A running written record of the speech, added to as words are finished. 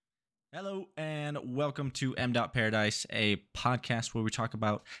Hello and welcome to M.Paradise, a podcast where we talk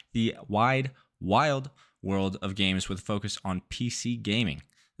about the wild world of games with a focus on PC gaming.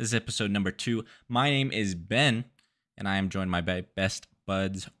 This is episode number 2. My name is Ben, and I am joined by my best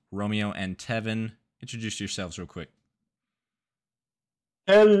buds, Romeo and Tevin. Introduce yourselves real quick.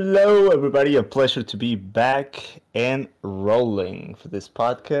 Hello, everybody. A pleasure to be back and rolling for this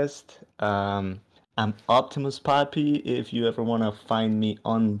podcast. I'm Optimus Poppy if you ever want to find me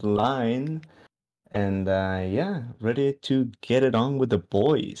online. And ready to get it on with the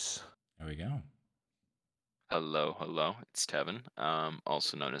boys. There we go. Hello. It's Tevin,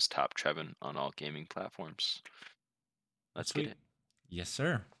 also known as Top Trevin on all gaming platforms. Let's get it. Yes,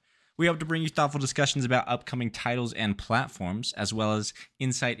 sir. We hope to bring you thoughtful discussions about upcoming titles and platforms, as well as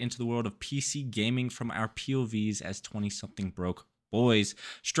insight into the world of PC gaming from our POVs as 20-something broke boys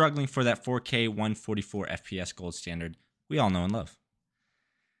struggling for that 4K 144 FPS gold standard we all know and love.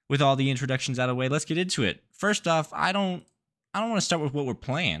 With all the introductions out of the way, let's get into it. First off, I don't want to start with what we're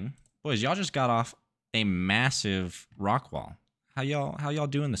playing. Boys, y'all just got off a massive rock wall. How y'all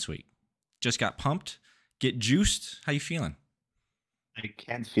doing this week? Just got pumped? Get juiced? How you feeling? I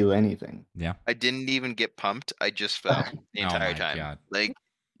can't feel anything. Yeah. I didn't even get pumped. I just fell the entire time. God. Like,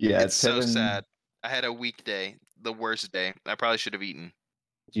 Yeah, it's so sad. I had a weak day, the worst day. I probably should have eaten.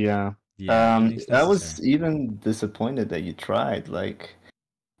 Yeah. I was even disappointed that you tried. Like,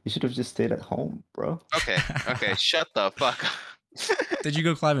 you should have just stayed at home, bro. Okay, shut the fuck up. Did you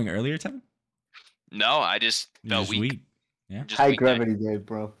go climbing earlier, Tevin? No, I just felt weak. Yeah. Just High gravity day,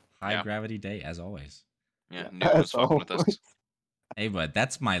 bro. High gravity day, as always. Yeah, Newton was fucking with us. Hey, bud,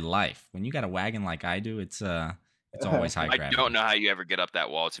 that's my life. When you got a wagon like I do, it's always high gravity. I don't know how you ever get up that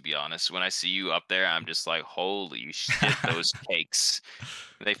wall, to be honest. When I see you up there, I'm just like, holy shit, those cakes.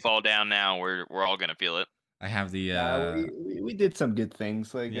 They fall down now, we're all gonna feel it. I have the we did some good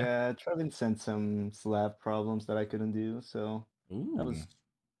things. Like Trevin sent some slab problems that I couldn't do, so that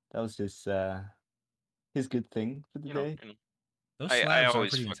was just his good thing for the day. Those slabs I are always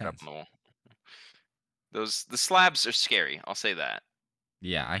pretty fuck intense. up on the wall. The slabs are scary. I'll say that.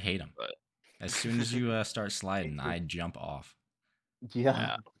 Yeah, I hate them. But as soon as you start sliding, I jump off.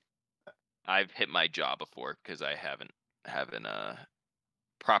 Yeah. I've hit my jaw before because I haven't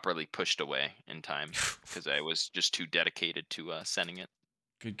properly pushed away in time because I was just too dedicated to sending it.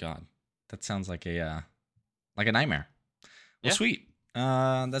 Good God, that sounds like a nightmare. Well, Yeah. Sweet.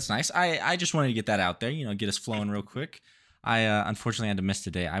 That's nice. I just wanted to get that out there. Get us flowing real quick. I unfortunately had to miss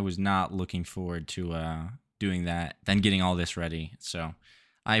today. I was not looking forward to doing that, then getting all this ready. So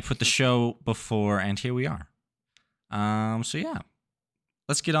I put the show before, and here we are. So yeah,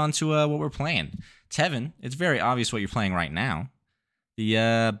 let's get on to what we're playing. Tevin, it's very obvious what you're playing right now.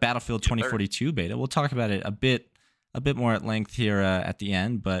 The Battlefield 2042 beta. We'll talk about it a bit more at length here at the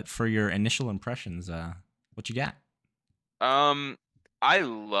end. But for your initial impressions, what you got? I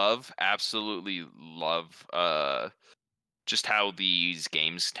absolutely love just how these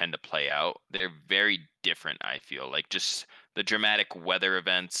games tend to play out. They're very different, I feel. Like just the dramatic weather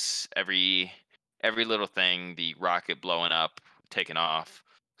events, every little thing, the rocket blowing up, taking off,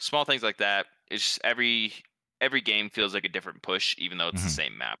 small things like that. It's just every game feels like a different push, even though it's the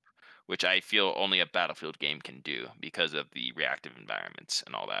same map, which I feel only a Battlefield game can do because of the reactive environments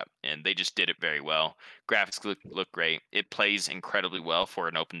and all that. And they just did it very well. Graphics look great. It plays incredibly well for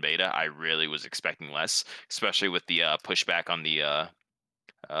an open beta. I really was expecting less, especially with the pushback on the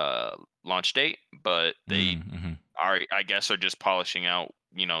launch date. But they are just polishing out,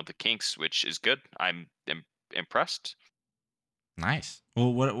 the kinks, which is good. I'm impressed. Nice.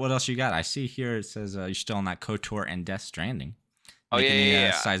 Well, what else you got? I see here it says you're still on that KOTOR and Death Stranding. Oh,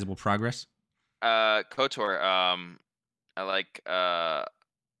 yeah. Sizable progress. KOTOR, I like.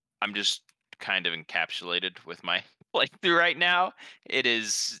 I'm just kind of encapsulated with my playthrough right now.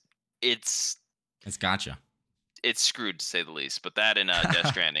 It's gotcha. It's screwed to say the least. But that and Death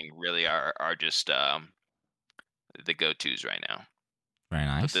Stranding really are just the go-tos right now. Very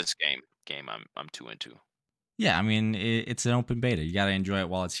nice. But this game, I'm too into. Yeah, I mean it's an open beta. You got to enjoy it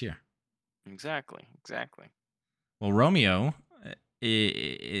while it's here. Exactly. Well, Romeo,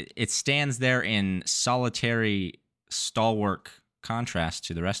 it stands there in solitary, stalwart contrast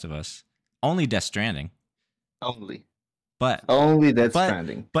to the rest of us. Only Death Stranding. Only Death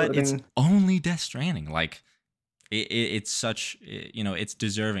Stranding. But it's only Death Stranding. Like it's such, it's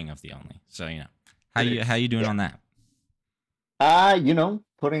deserving of the only. So how you doing on that?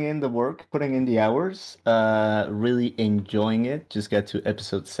 Putting in the work, putting in the hours, really enjoying it. Just got to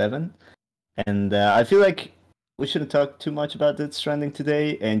episode 7. And I feel like we shouldn't talk too much about Death Stranding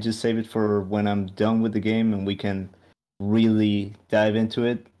today and just save it for when I'm done with the game and we can really dive into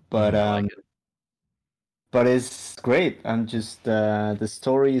it. but I like it. but it's great. I'm just the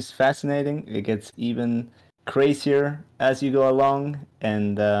story is fascinating. It gets even crazier as you go along,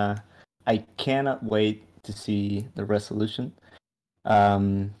 and I cannot wait to see the resolution.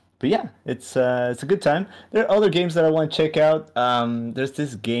 But yeah, it's a good time. There are other games that I want to check out. There's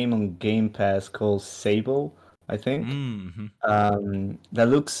this game on Game Pass called Sable, I think. Mm-hmm. That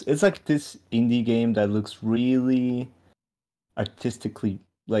looks it's like this indie game that looks really artistically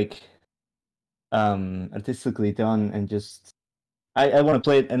like artistically done and just I want to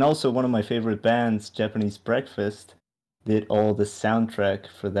play it. And also one of my favorite bands, Japanese Breakfast, did all the soundtrack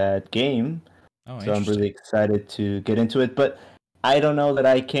for that game. Oh, So I'm really interesting. excited to get into it. But I don't know that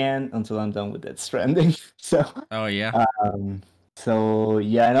I can until I'm done with that Stranding. So Oh, yeah. um so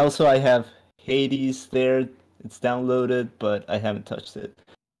yeah, and also I have Hades there. It's downloaded, but I haven't touched it.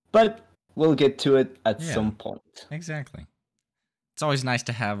 But we'll get to it at Yeah, some point. exactly. It's always nice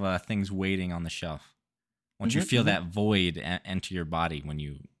to have things waiting on the shelf. Once you Mhm, feel mhm. that void enter your body when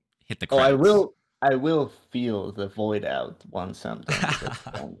you hit the Oh, credits. I will feel the void out once I'm done with that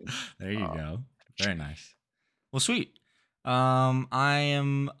Stranding. There you Um, go. Very nice. Well, sweet. I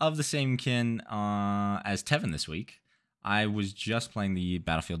am of the same kin as Tevin this week. I was just playing the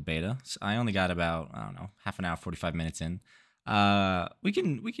Battlefield beta. So I only got about, I don't know, half an hour, 45 minutes in. We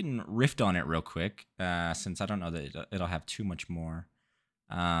can riff on it real quick, since I don't know that it'll have too much more,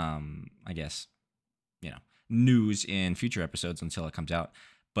 I guess, news in future episodes until it comes out.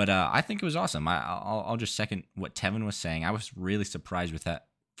 But I think it was awesome. I'll just second what Tevin was saying. I was really surprised with that.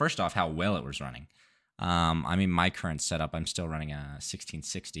 First off, how well it was running. I mean, my current setup, I'm still running a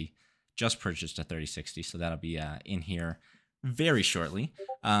 1660. Just purchased a 3060, so that'll be in here very shortly.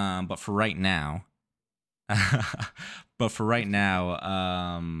 But for right now,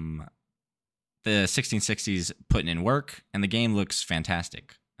 the 1660's putting in work, and the game looks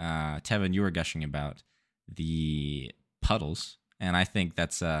fantastic. Tevin, you were gushing about the puddles, and I think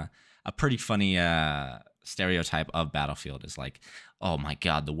that's a pretty funny stereotype of Battlefield. Is like, oh my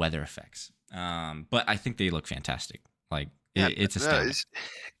god, the weather effects. But I think they look fantastic. Like Yeah, it's no, astounding.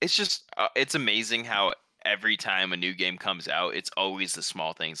 it's just it's amazing how every time a new game comes out, it's always the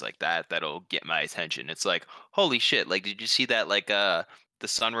small things like that that'll get my attention. It's like, holy shit! Like, did you see that? Like, the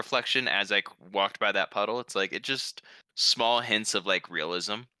sun reflection as I walked by that puddle. It's like it just small hints of like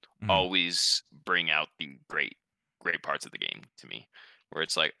realism Mhm. always bring out the great parts of the game to me. Where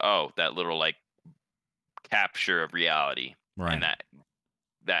it's like, oh, that little like capture of reality in Right.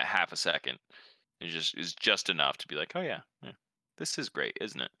 that half a second is just enough to be like, oh yeah, yeah, this is great,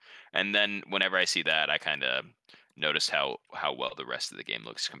 isn't it? And then whenever I see that, I kind of notice how well the rest of the game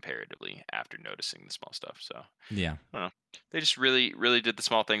looks comparatively after noticing the small stuff. So Yeah. I don't know. They just really did the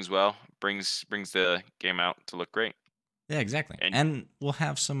small things well. Brings the game out to look great. Yeah. Exactly. And And we'll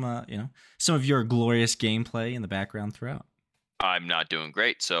have some, some of your glorious gameplay in the background throughout. I'm not doing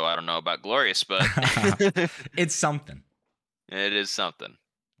great, so I don't know about glorious, but it It's something. is something.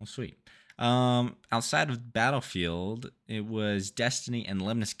 Well, sweet. Outside of Battlefield, it was Destiny and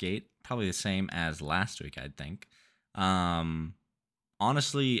Lemnis Gate, probably the same as last week, I'd think. Um,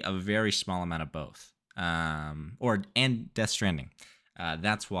 Honestly, a very small amount of both. And Death Stranding.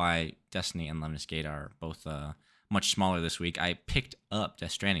 That's why Destiny and Lemnis Gate are both much smaller this week. I picked up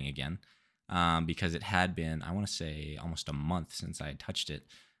Death Stranding again, because it had been, I want to say, almost a month since I had touched it.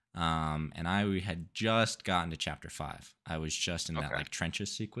 And I had just gotten to chapter 5. I was just in that Okay. like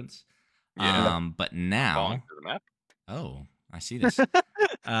trenches sequence. Yeah. But Falling now, through the map. oh, I see this. I'm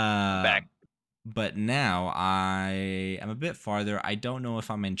Uh, back. but now I am a bit farther. I don't know if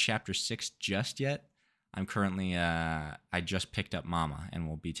I'm in chapter 6 just yet. I'm currently I just picked up Mama and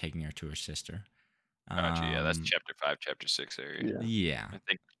will be taking her to her sister. Gotcha. Yeah, that's Um, chapter 5, chapter 6 area. Yeah. yeah, I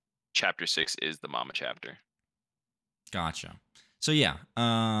think chapter 6 is the mama chapter. gotcha. So yeah,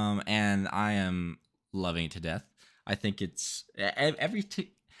 and I am loving it to death. I think it's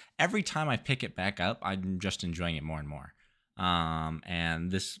every time I pick it back up, I'm just enjoying it more and more.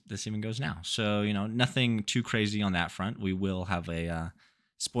 And this even goes now. So nothing too crazy on that front. We will have a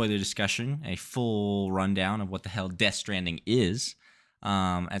spoiler discussion, a full rundown of what the hell Death Stranding is,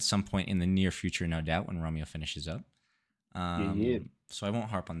 at some point in the near future, no doubt, when Romeo finishes up. Yeah. So I won't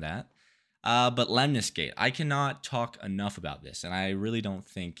harp on that. But Lemnis Gate, I cannot talk enough about this, and I really don't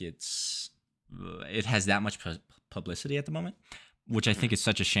think it has that much publicity at the moment, which I think is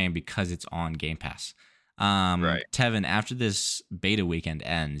such a shame because it's on Game Pass. Right. Tevin, after this beta weekend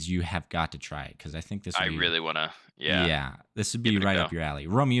ends, you have got to try it because I think this would I be really want to, yeah, this would give be it a right go. up your alley.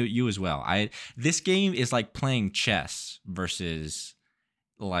 Romeo, you as well. This game is like playing chess versus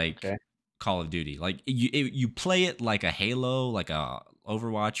like Okay. Call of Duty. Like you play it like a Halo, like a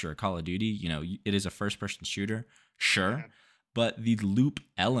Overwatch or Call of Duty, it is a first-person shooter, sure, Mhm. but the loop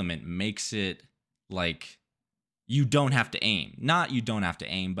element makes it like you don't have to aim. Not you don't have to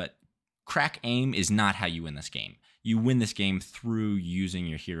aim, but crack aim is not how you win this game. You win this game through using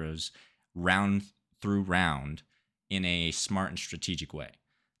your heroes round through round in a smart and strategic way.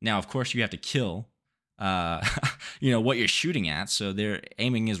 Now, of course, you have to kill what you're shooting at, so their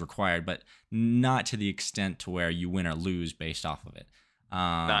aiming is required, but not to the extent to where you win or lose based off of it.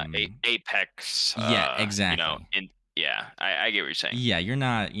 Not Apex. Yeah, exactly. I get what you're saying. Yeah, you're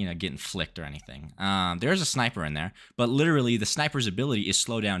not, getting flicked or anything. There's a sniper in there, but literally the sniper's ability is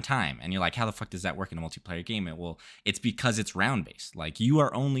slow down time. And you're like, how the fuck does that work in a multiplayer game? Well, it's because it's round based. Like you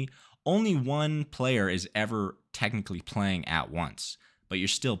are only one player is ever technically playing at once, but you're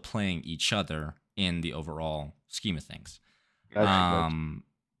still playing each other in the overall scheme of things. Gotcha.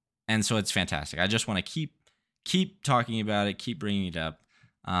 And so it's fantastic. I just want to keep talking about it, keep bringing it up.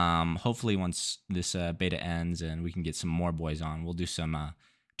 Hopefully once this beta ends and we can get some more boys on, we'll do some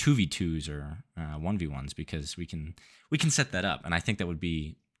 2v2s or 1v1s because we can set that up, and I think that would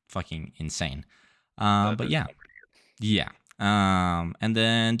be fucking insane. But yeah. And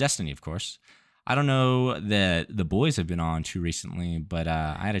then Destiny, of course. I don't know that the boys have been on too recently, but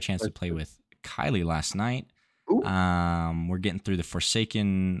I had a chance to play with Kylie last night. Ooh. We're getting through the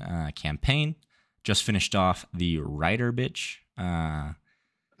Forsaken campaign. Just finished off the Rider bitch.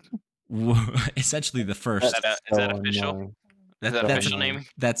 Essentially the first. Is that official? Annoying. Is that official name?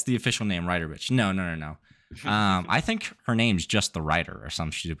 That's the official name, Rider bitch. No. I think her name's just the Rider or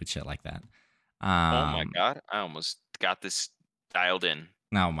some stupid shit like that. Oh my god, I almost got this dialed in.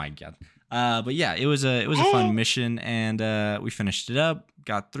 Oh my god. But yeah, it was a fun mission, and we finished it up,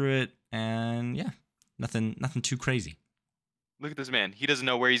 got through it, and yeah, nothing too crazy. Look at this man. He doesn't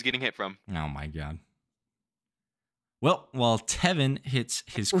know where he's getting hit from. Oh my god. Well, while Tevin hits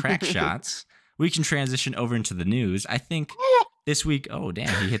his crack shots, we can transition over into the news. I think this week, oh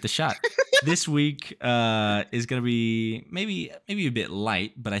damn, he hit the shot. This week is going to be maybe a bit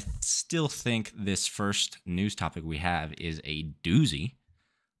light, but I still think this first news topic we have is a doozy.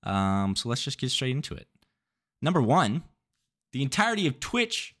 So let's just get straight into it. Number one, the entirety of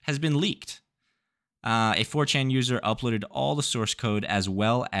Twitch has been leaked. A 4chan user uploaded all the source code as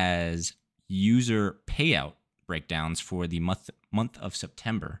well as user payout breakdowns for the month of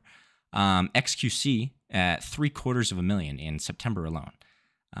September. XQC at $750,000 in September alone,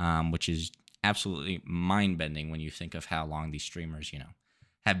 which is absolutely mind-bending when you think of how long these streamers,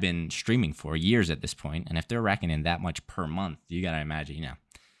 have been streaming for years at this point. And if they're racking in that much per month, you gotta imagine,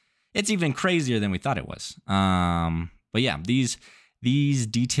 it's even crazier than we thought it was. But yeah, these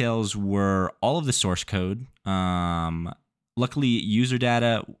details were all of the source code. Luckily, user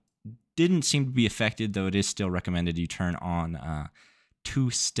data didn't seem to be affected, though it is still recommended you turn on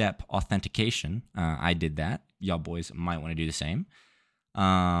two-step authentication. I did that. Y'all boys might want to do the same.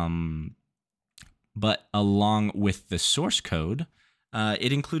 But along with the source code,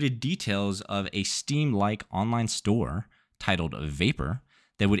 it included details of a Steam-like online store titled Vapor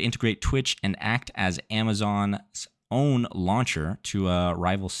that would integrate Twitch and act as Amazon's own launcher to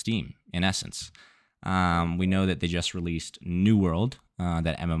rival Steam, in essence. We know that they just released New World,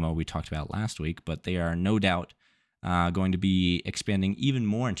 that MMO we talked about last week, but they are no doubt going to be expanding even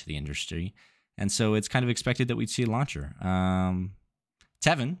more into the industry. And so it's kind of expected that we'd see a launcher.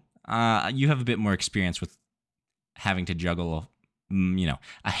 Tevin, you have a bit more experience with having to juggle,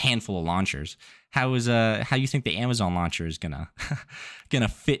 a handful of launchers. How you think the Amazon launcher is gonna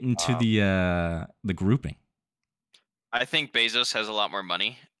fit into the grouping? I think Bezos has a lot more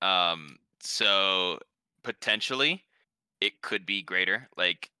money. So potentially it could be greater.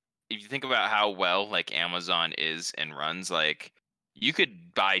 Like if you think about how well like Amazon is and runs, like you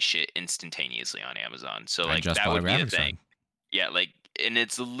could buy shit instantaneously on Amazon. So like that would be a thing. Yeah, like, and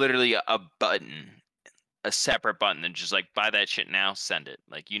it's literally a button, a separate button, and just like buy that shit now, send it.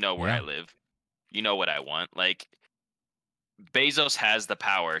 Like where I live, you know what I want. Like Bezos has the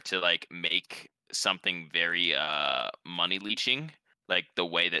power to like make something very money leeching, like the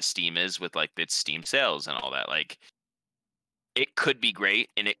way that Steam is with like its Steam sales and all that. Like it could be great,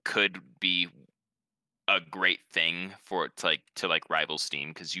 and it could be a great thing for it to rival Steam,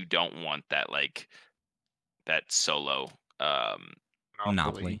 because you don't want that like that solo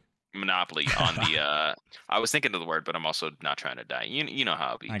monopoly on the I was thinking of the word, but I'm also not trying to die. You know how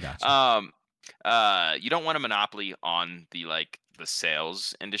it'll be. I got you. You don't want a monopoly on the like the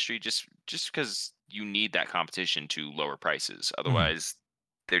sales industry, just because you need that competition to lower prices. Otherwise,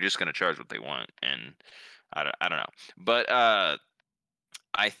 they're just going to charge what they want, and I don't know. But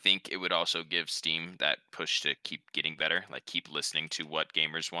I think it would also give Steam that push to keep getting better, like keep listening to what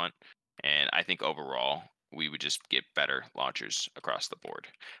gamers want. And I think overall, we would just get better launchers across the board.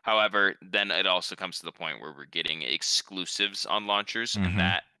 However, then it also comes to the point where we're getting exclusives on launchers, and Mm-hmm.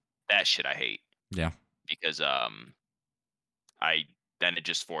 that shit I hate Yeah. because I then it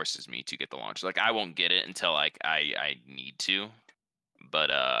just forces me to get the launcher. Like I won't get it until like I need to, but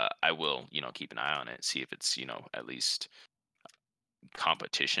I will, keep an eye on it, see if it's, at least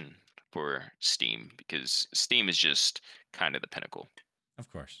competition for Steam, because Steam is just kind of the pinnacle.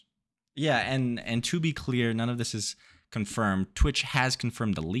 Of course. Yeah, and to be clear, none of this is confirmed. Twitch has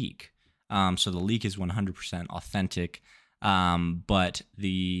confirmed the leak. So the leak is 100% authentic. But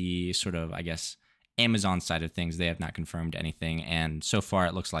the sort of, I guess, Amazon side of things, they have not confirmed anything. And so far,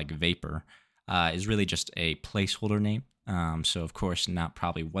 it looks like Vapor is really just a placeholder name. So, of course, not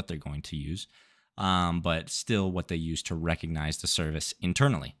probably what they're going to use, but still what they use to recognize the service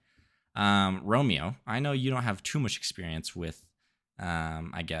internally. Romeo, I know you don't have too much experience with,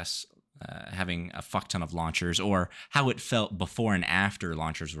 I guess, having a fuck ton of launchers, or how it felt before and after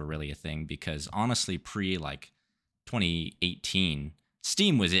launchers were really a thing, because honestly, pre like 2018,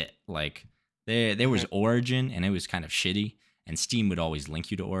 Steam was it. Like there was Origin, and it was kind of shitty, and Steam would always link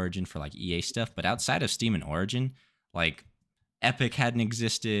you to Origin for like EA stuff. But outside of Steam and Origin, like Epic hadn't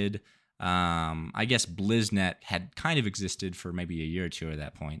existed. I guess BlizzNet had kind of existed for maybe a year or two at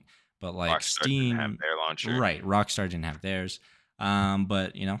that point, but like Rockstar didn't have Steam, their launcher. right? Rockstar didn't have theirs.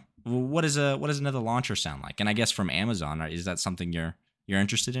 But what does another launcher sound like? And I guess from Amazon, is that something you're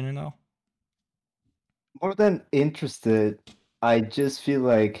interested in at all? More than interested, I just feel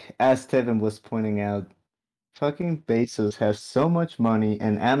like, as Tevin was pointing out, fucking Bezos has so much money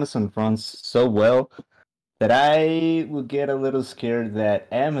and Amazon runs so well that I would get a little scared that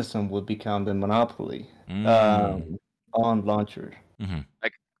Amazon would become the monopoly Mm. on launcher. Mm-hmm.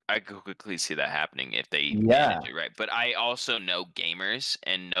 I could quickly see that happening if they Yeah. manage it right. But I also know gamers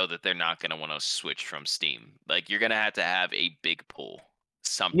and know that they're not going to want to switch from Steam. Like you're going to have a big pull.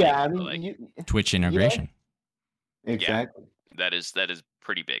 Something. Yeah, I mean, like Twitch yeah, integration. exactly. that is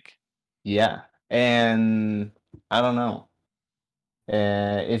pretty big. Yeah, and I don't know.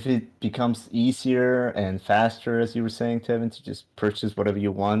 If it becomes easier and faster, as you were saying, Tevin, to just purchase whatever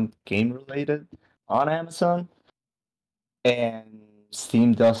you want game related on Amazon, and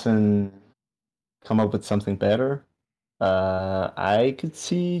Steam doesn't come up with something better, I could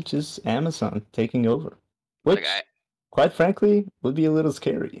see just Amazon taking over, which, Like quite frankly, would be a little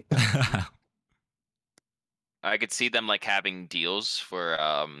scary. I could see them like having deals for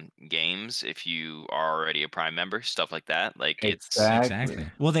games if you are already a Prime member, stuff like that. Like it's Exactly.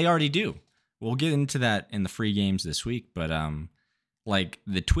 Well, they already do. We'll get into that in the free games this week, but like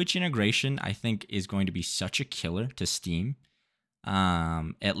the Twitch integration, I think is going to be such a killer to Steam.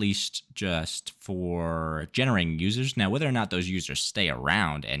 At least just for generating users. Now, whether or not those users stay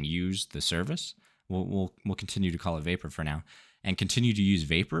around and use the service, we'll continue to call it Vapor for now, and continue to use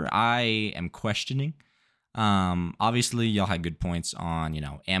Vapor. I am questioning. Obviously, y'all had good points on,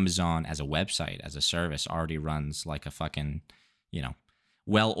 Amazon as a website, as a service, already runs like a fucking,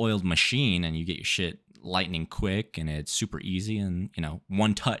 well-oiled machine, and you get your shit lightning quick, and it's super easy, and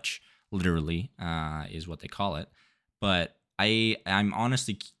one touch, literally, is what they call it. But I'm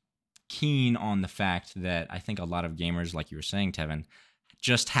honestly keen on the fact that I think a lot of gamers, like you were saying, Tevin,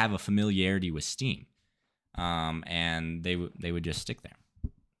 just have a familiarity with Steam, and they would just stick there.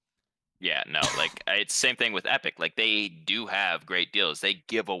 Yeah, no, like it's same thing with Epic. Like they do have great deals. They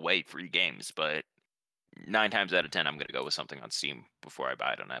give away free games, but 9 times out of 10, I'm gonna go with something on Steam before I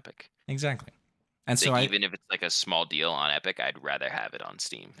buy it on Epic. Exactly. And like so even if it's like a small deal on Epic, I'd rather have it on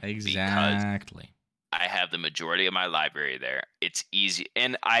Steam. Exactly. Because I have the majority of my library there. It's easy,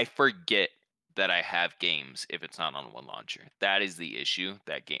 and I forget that I have games if it's not on one launcher. That is the issue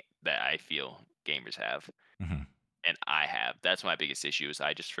that I feel gamers have. Mm-hmm. And I have. That's my biggest issue is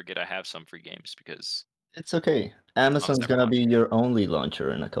I just forget I have some free games because it's okay. Amazon's gonna be your only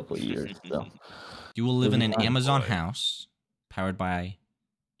launcher in a couple of years. So you will live in an Amazon house powered by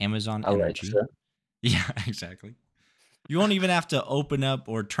Amazon Energy. Alexa. Yeah, exactly. You won't even have to open up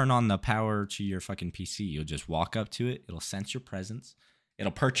or turn on the power to your fucking PC. You'll just walk up to it. It'll sense your presence.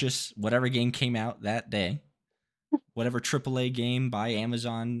 It'll purchase whatever game came out that day, whatever AAA game by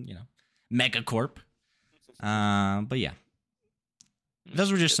Amazon, Megacorp. But yeah,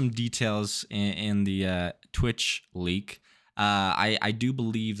 those were just some details in the Twitch leak. I do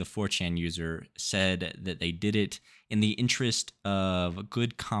believe the 4chan user said that they did it in the interest of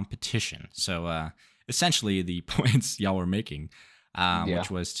good competition. So essentially, the points y'all were making Yeah. which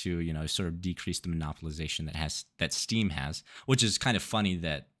was to sort of decrease the monopolization that Steam has, which is kind of funny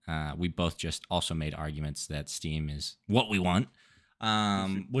that we both just also made arguments that Steam is what we want,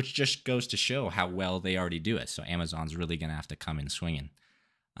 which just goes to show how well they already do it. So Amazon's really gonna have to come in swinging.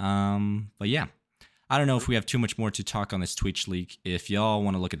 But yeah, I don't know if we have too much more to talk on this Twitch leak. If y'all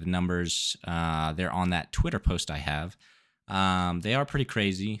want to look at the numbers, they're on that Twitter post I have. They are pretty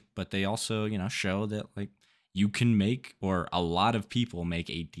crazy, but they also, show that like you can make, or a lot of people make,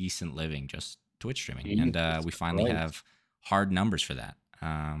 a decent living just Twitch streaming, and Jesus we finally Christ. have hard numbers for that.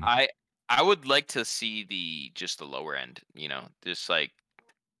 I would like to see the lower end, just like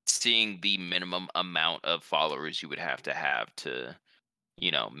seeing the minimum amount of followers you would have to,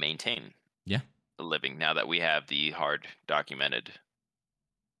 maintain Yeah. a living now that we have the hard documented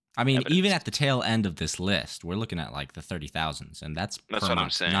I mean, even evidence. at the tail end of this list, we're looking at like the 30,000s, and that's That's per what I'm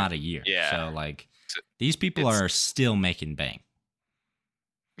month, saying. not a year. Yeah. So like, It's- these people it's- are still making bank.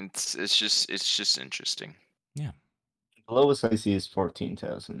 It's just interesting. Yeah. The lowest I see is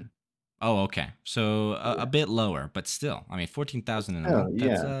 14,000. Oh, okay. So Yeah. a bit lower, but still, I mean, 14,000 in a Oh, month.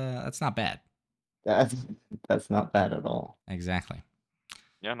 That's not bad. That's not bad at all. Exactly.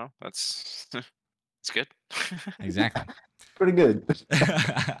 Yeah, no, that's it's good. Exactly. Pretty good.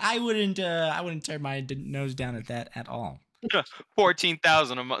 I wouldn't turn my nose down at that at all.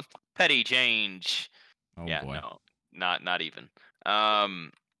 14,000 a month, petty change. Oh Yeah, boy. no, not even.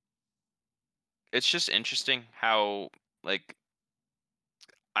 It's just interesting how like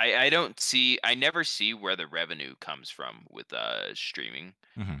I never see where the revenue comes from with streaming.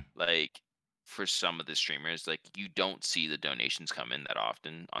 Mhm. Like for some of the streamers, like you don't see the donations come in that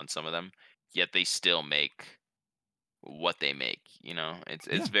often on some of them, yet they still make what they make. It's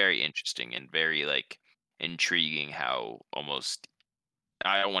Yeah. very interesting and very like intriguing how almost,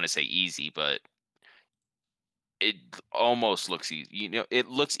 I don't want to say easy, but it almost looks easy. It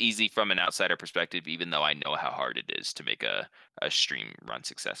looks easy from an outsider perspective, even though I know how hard it is to make a stream run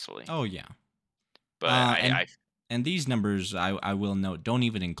successfully. Oh yeah. But And these numbers, I will note, don't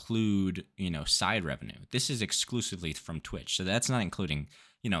even include side revenue. This is exclusively from Twitch, so that's not including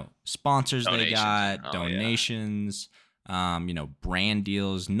sponsors they Donations. got, Oh, yeah. donations, brand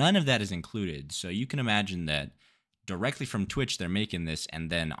deals. None of that is included. So you can imagine that directly from Twitch they're making this, and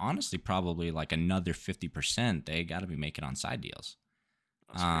then honestly probably like another 50% they got to be making on side deals.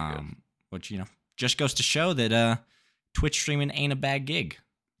 That's pretty good. Which just goes to show that Twitch streaming ain't a bad gig.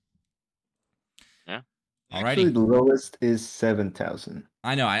 Yeah. Alrighty. Actually, the lowest is 7,000.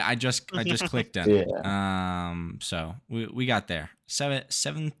 I know. I just clicked on it. Yeah. So we got there.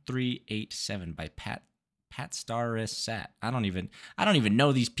 7387 by Pat Staris Sat. I don't even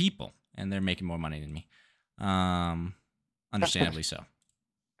know these people, and they're making more money than me. Understandably so.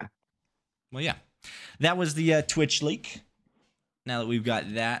 Well, yeah, that was the Twitch leak. Now that we've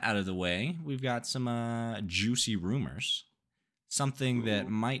got that out of the way, we've got some juicy rumors. Something that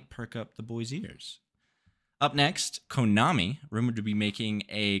might perk up the boys' ears. Up next, Konami, rumored to be making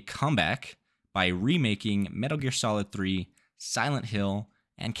a comeback by remaking Metal Gear Solid 3, Silent Hill,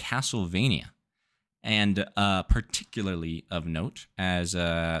 and Castlevania. And particularly of note, as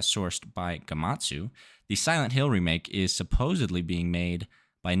sourced by Gamatsu, the Silent Hill remake is supposedly being made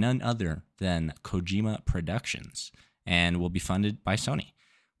by none other than Kojima Productions and will be funded by Sony,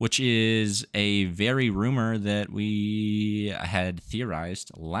 which is a very rumor that we had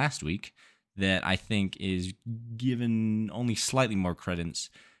theorized last week that I think is given only slightly more credence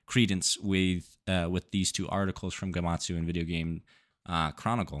with these two articles from Gamatsu and Video Game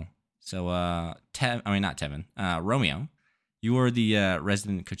Chronicle. So, not Tevin, Romeo, you are the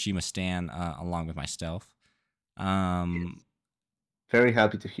resident Kojima stan along with myself. Very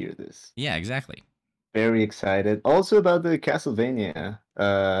happy to hear this. Yeah, exactly. Very excited. Also about the Castlevania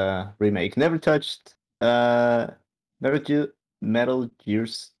remake. Never touched Metal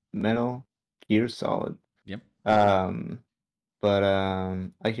Gear Solid. Yep. But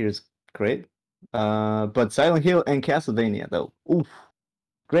I hear it's great. But Silent Hill and Castlevania though. Oof.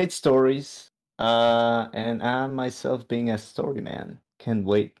 Great stories. And I myself being a story man can't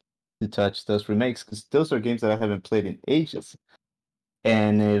wait to touch those remakes because those are games that I haven't played in ages.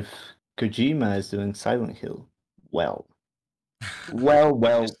 And if Kojima is doing Silent Hill, well.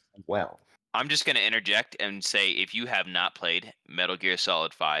 I'm just going to interject and say if you have not played Metal Gear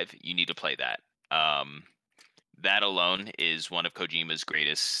Solid 5, you need to play that. That alone is one of Kojima's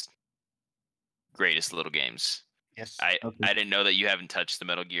greatest little games. Yes. I didn't know that you haven't touched the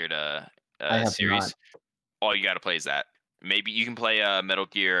Metal Gear series. Not. All you got to play is that. Maybe you can play Metal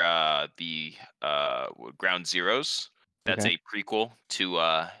Gear the Ground Zeroes. That's a prequel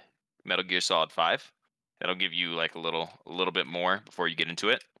to Metal Gear Solid 5. that'll give you like a little bit more before you get into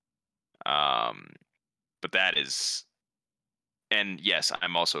it. But that is, and yes,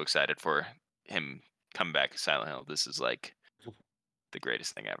 I'm also excited for him coming back to Silent Hill. This is like the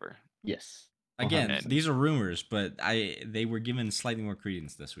greatest thing ever. Yes. Again, 100%. these are rumors, but they were given slightly more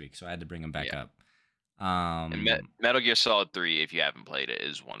credence this week, so I had to bring them back Yeah. up. And Metal Gear Solid 3, if you haven't played it,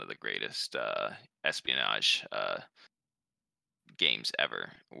 is one of the greatest espionage games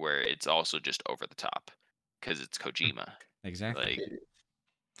ever, where it's also just over the top because it's Kojima. Exactly. Like,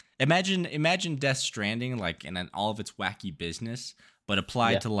 Imagine Death Stranding like in all of its wacky business, but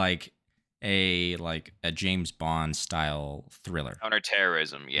applied Yeah. to like a James Bond style thriller.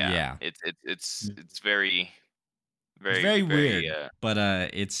 counterterrorism, yeah. Yeah. It's very, It's very weird, but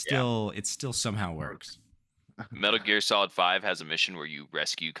it still somehow works. Metal Gear Solid 5 has a mission where you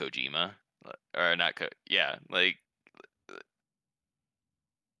rescue Kojima, or not? Yeah, like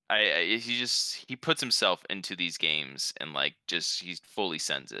he puts himself into these games and like just he fully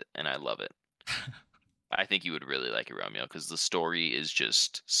sends it, and I love it. I think you would really like it, Romeo, because the story is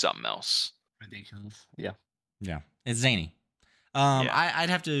just something else. Ridiculous. Yeah. Yeah, it's zany. Yeah. I'd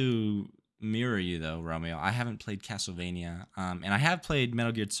have to mirror you though, Romeo. I haven't played Castlevania, and I have played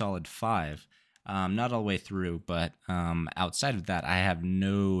Metal Gear Solid 5, not all the way through, but outside of that, I have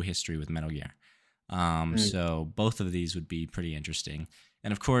no history with Metal Gear. So both of these would be pretty interesting,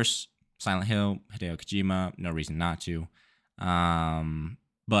 and of course, Silent Hill, Hideo Kojima, no reason not to.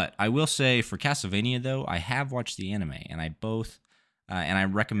 But I will say for Castlevania though, I have watched the anime, and I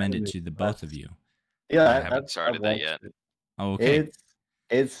recommend it to the both of you. Yeah, I haven't started that watched yet. it. Oh, okay.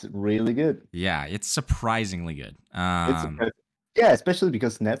 It's really good. Yeah, it's surprisingly good. It's impressive. Yeah, especially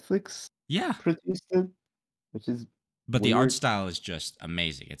because Netflix Yeah, produced it, which is but the art weird. style is just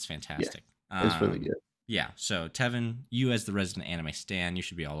amazing. It's fantastic. It's really good. Yeah, so Tevin, you as the resident anime stan, you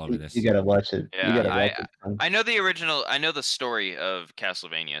should be all over this. You gotta watch it. You Yeah, gotta watch it. son. I know the original. I know the story of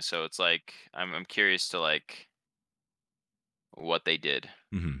Castlevania, so it's like I'm curious to like what they did.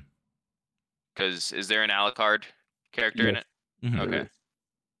 hmm Because is there an Alucard character in Yes, it? hmm there Okay. is.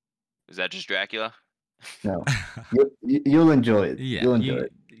 Is that just Dracula? No, you'll enjoy it. Yeah, You'll enjoy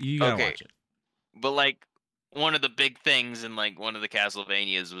it. you gotta Okay. watch it. But like one of the big things in like one of the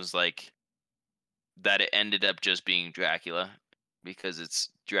Castlevanias was like that it ended up just being Dracula because it's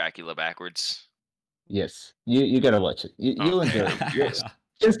Dracula backwards. Yes, you gotta watch it. You'll Okay, enjoy I'm it. curious.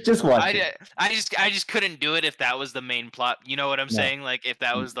 Just watch it. I just couldn't do it if that was the main plot. You know what I'm No, saying? Like if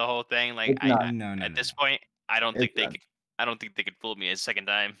that was the whole thing. Like it's not. No, at this point, I don't think It's they not. could. I don't think they could fool me a second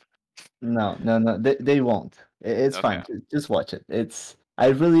time. No. They won't. It's Okay. fine. Just watch it. I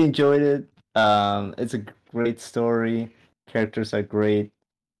really enjoyed it. It's a great story. Characters are great.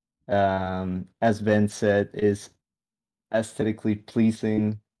 As Ben said, is aesthetically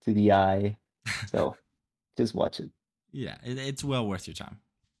pleasing to the eye. So just watch it. Yeah, it's well worth your time.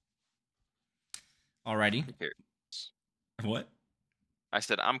 Alrighty. I'm curious. What? I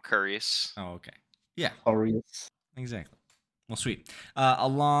said I'm curious. Oh, okay. Yeah, Glorious. exactly. Well, sweet.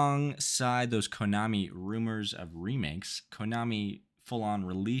 Alongside those Konami rumors of remakes, Konami full on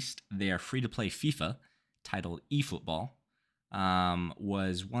released their free to play FIFA titled eFootball.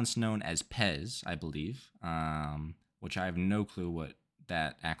 Was once known as PES, I believe, which I have no clue what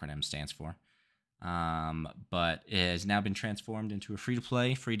that acronym stands for. But it has now been transformed into a free to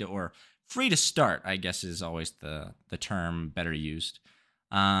play, free to start, I guess is always the term better used.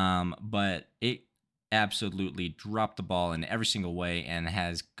 But it absolutely dropped the ball in every single way and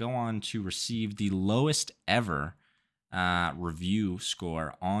has gone on to receive the lowest ever review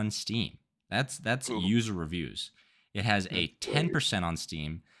score on Steam. That's Ooh. user reviews. It has a 10% on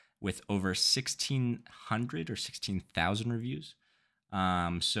Steam with over 1,600 or 16,000 reviews.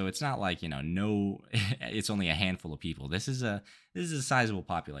 So it's not like it's only a handful of people. This is a sizable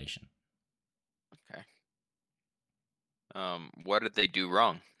population. Okay. What did they do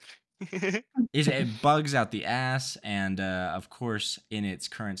wrong? It bugs out the ass, and of course, in its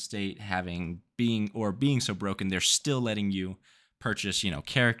current state, being so broken, they're still letting you purchase,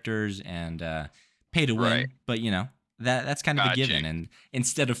 characters and pay to win. Right. But that's kind of a Gotcha. given. And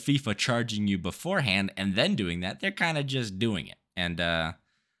instead of FIFA charging you beforehand and then doing that, they're kind of just doing it. And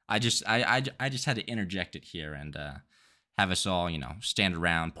I just had to interject it here and have us all, stand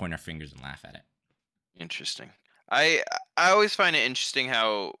around, point our fingers, and laugh at it. Interesting. I always find it interesting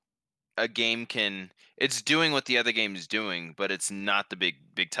how a game it's doing what the other game is doing, but it's not the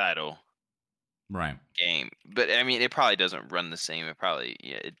big title Right. game. But I mean, it probably doesn't run the same. It probably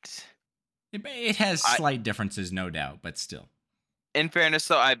It has slight differences, no doubt, but still. In fairness,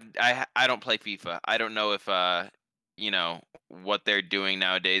 though, I don't play FIFA. I don't know if what they're doing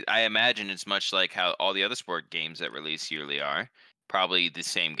nowadays. I imagine it's much like how all the other sport games that release yearly are. Probably the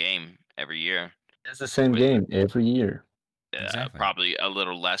same game every year It's the same with game every year. Exactly. probably a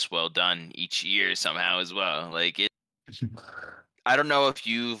little less well done each year somehow as well. Like I don't know if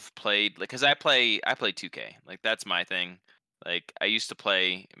you've played, like, cuz I play 2K. Like that's my thing. Like I used to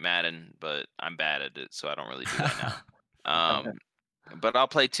play Madden, but I'm bad at it, so I don't really do that now. Um but I'll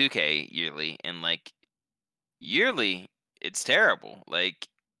play 2K yearly, and like yearly it's terrible. Like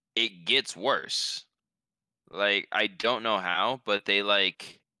it gets worse. Like I don't know how, but they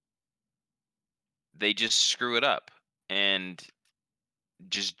just screw it up, and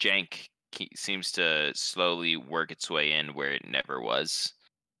just jank seems to slowly work its way in where it never was.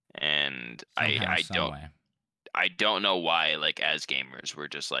 And Somehow, some way. I don't know why, like as gamers we're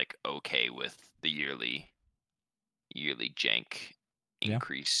just like okay with the yearly jank Yeah.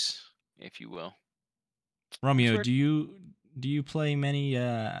 increase, if you will. Romeo, Sure. do you play many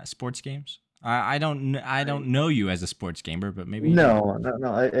sports games? I don't know you as a sports gamer, but maybe you do. No.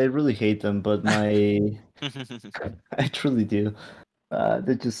 I really hate them, but I truly do.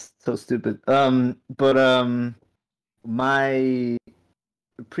 They're just so stupid. But my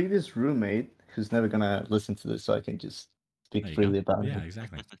previous roommate, who's never gonna listen to this, so I can just speak There you go. freely about Yeah, it.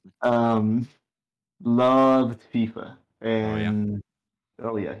 exactly. Um, loved FIFA, Oh yeah. and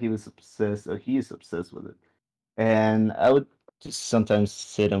oh yeah, he was obsessed. Oh, he is obsessed with it. And I would just sometimes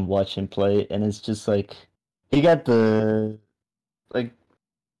sit and watch him play, and it's just like he got the like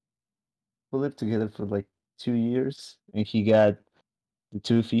we lived together for like 2 years, and he got the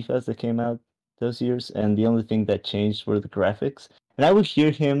two FIFAs that came out those years, and the only thing that changed were the graphics. And I would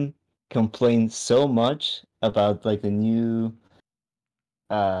hear him complain so much about like the new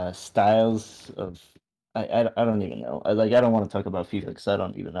styles of I don't even know. I don't want to talk about FIFA because I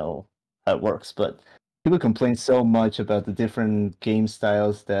don't even know how it works, but people complain so much about the different game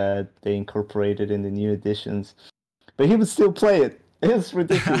styles that they incorporated in the new editions, but he would still play it. It's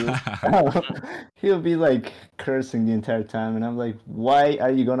ridiculous. He'll be like cursing the entire time, and I'm like, "Why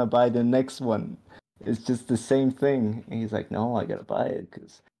are you gonna buy the next one? It's just the same thing." And he's like, "No, I gotta buy it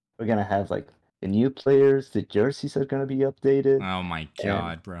because we're gonna have like the new players. The jerseys are gonna be updated." Oh my And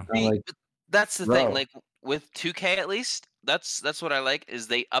god, bro. I'm See, like, but that's the thing. "Bro, Like with 2K, at least, that's what I like, is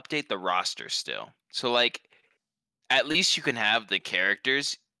they update the roster still. So like at least you can have the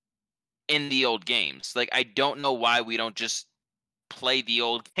characters in the old games. Like I don't know why we don't just play the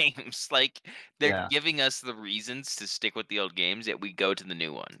old games. Like they're yeah, giving us the reasons to stick with the old games, yet we go to the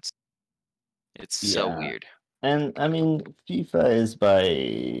new ones. It's so yeah." weird. And I mean, FIFA is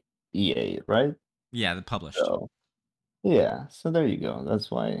by EA, right? Yeah, the published. So yeah, so there you go.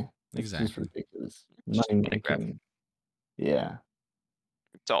 That's why it's just Exactly. ridiculous. Just Money money grab. making. Yeah.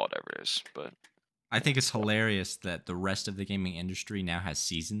 It's all it ever is. But I think it's So, hilarious that the rest of the gaming industry now has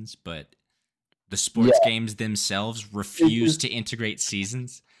seasons, but the yeah, sports games themselves it refuse just to integrate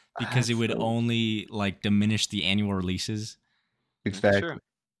seasons because it that's would so only like diminish the annual releases. it's true. exactly.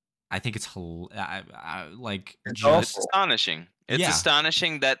 I think it's like It's It's just awful. astonishing. It's yeah.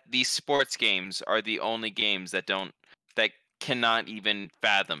 astonishing that these sports games are the only games that cannot even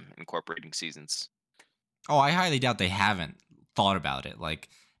fathom incorporating seasons. Oh, I highly doubt they haven't thought about it. Like,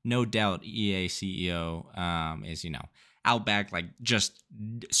 no doubt EA CEO is, out back, like, just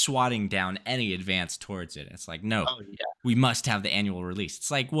swatting down any advance towards it. It's like, no, Oh yeah. we must have the annual release. It's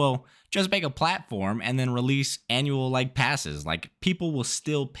like, well, just make a platform and then release annual, like, passes. Like, people will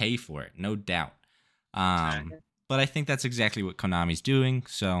still pay for it, no doubt. Um, but I think that's exactly what Konami's doing.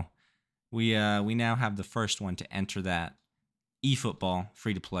 So we now have the first one to enter that eFootball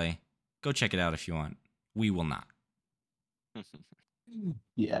free to play. Go check it out if you want. We will not.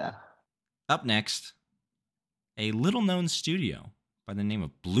 Yeah. Up next, a little known studio by the name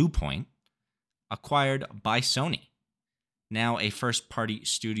of Bluepoint, acquired by Sony. Now, a first party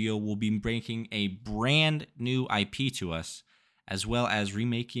studio will be bringing a brand new IP to us, as well as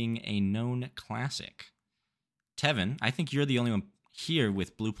remaking a known classic. Tevin, I think you're the only one here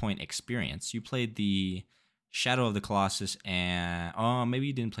with Bluepoint experience. You played the Shadow of the Colossus, and maybe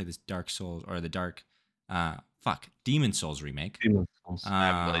you didn't play this Dark Souls or the Demon Souls remake. Demon Souls. I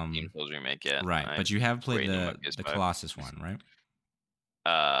haven't played Demon Souls remake yet. Right, I'm but you have played waiting on my the PS5. Colossus one,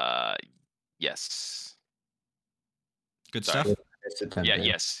 right? Yes. Good Sorry. stuff. It's Yeah, attended.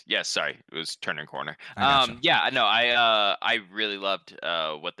 yes. Sorry, it was turning corner. I gotcha. Yeah, no, I really loved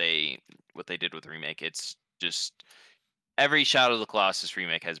what they did with the remake. It's just every Shadow of the Colossus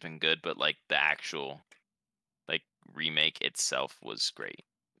remake has been good, but like the actual like remake itself was great.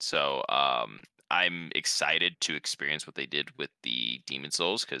 So I'm excited to experience what they did with the Demon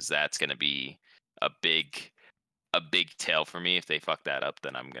Souls, because that's gonna be a big a big tail for me. If they fuck that up,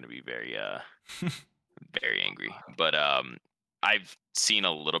 then I'm gonna be very very angry. But I've seen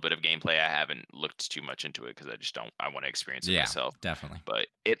a little bit of gameplay. I haven't looked too much into it because I just don't. I want to experience it Yeah, myself. definitely. But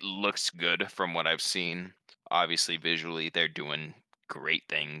it looks good from what I've seen. Obviously, visually, they're doing great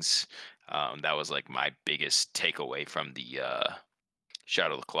things. That was like my biggest takeaway from the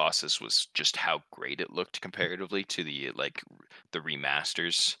Shadow of the Colossus was just how great it looked comparatively to the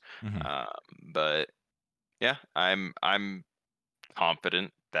remasters. Mhm. Uh, but yeah, I'm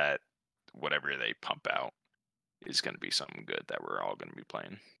confident that whatever they pump out is going to be something good that we're all going to be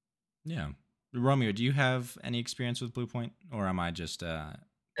playing. Yeah. Romeo, do you have any experience with Blue Point, or am I just butting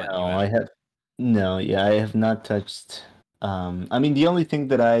you No, out? I have no. Yeah, I have not touched. I mean, the only thing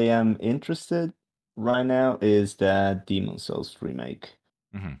that I am interested right now is that Demon Souls remake.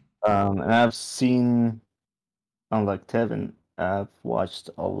 Hmm. And I've seen, unlike Tevin, I've watched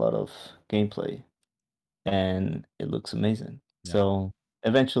a lot of gameplay, and it looks amazing. Yeah. So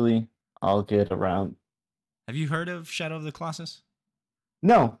eventually, I'll get around. Have you heard of Shadow of the Colossus?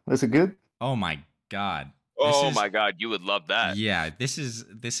 No, is it good? Oh my god. This Oh is my god, you would love that. yeah, this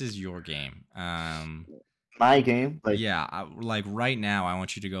is your game. My game, like, Yeah, like right now I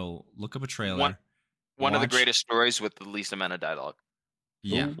want you to go look up a One trailer, one of the watch. greatest stories with the least amount of dialogue.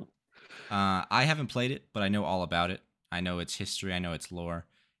 Yeah. ooh, I haven't played it, but I know all about it. I know its history. I know its lore.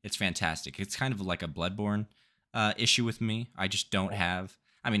 It's fantastic. It's kind of like a Bloodborne issue with me. I just don't have.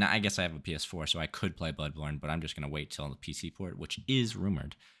 I mean, I guess I have a PS4, so I could play Bloodborne, but I'm just gonna wait till the PC port, which is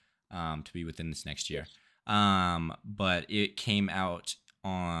rumored to be within this next year. But it came out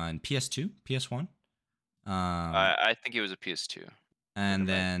on PS2, PS1, I think it was a PS2. and It might be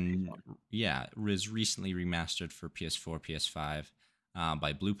then PS1. yeah, it was recently remastered for PS4, PS5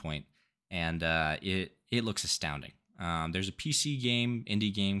 by Bluepoint, and it looks astounding. There's a PC game,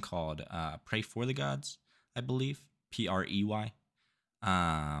 indie game called Pray for the Gods, I believe, Prey.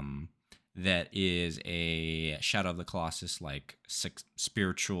 Um, that is a Shadow of the Colossus like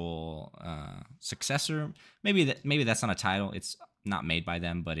spiritual successor. Maybe that's not a title. It's not made by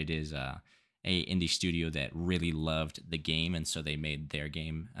them, but it is a indie studio that really loved the game, and so they made their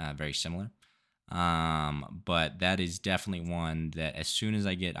game very similar. But that is definitely one that as soon as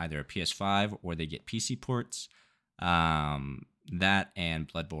I get either a PS5 or they get PC ports, that and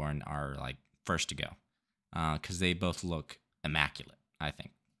Bloodborne are like first to go because they both look immaculate, I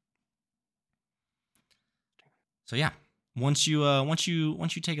think. So yeah, once you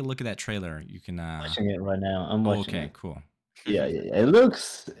take a look at that trailer, you can. watching it right now. I'm watching Okay, it. cool. Yeah, yeah, yeah. It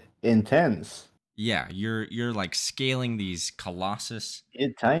looks intense. Yeah, you're like scaling these colossus.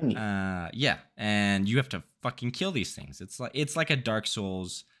 It's tiny. Yeah, and you have to fucking kill these things. It's like a Dark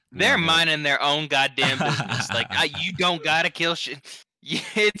Souls They're level. minding their own goddamn business. Like you don't gotta kill shit.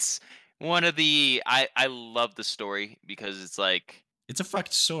 It's one of the I love the story because it's like It's a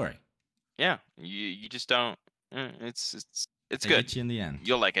fucked story. yeah, you just don't. It's They good. get you in the end.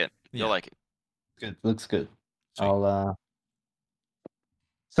 You'll like it. Yeah. You'll like it. Good. Looks good. Sweet. I'll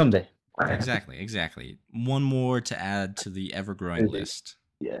someday. Exactly. One more to add to the ever-growing Really? list.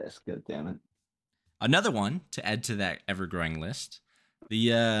 Yes, god damn it. Another one to add to that ever-growing list.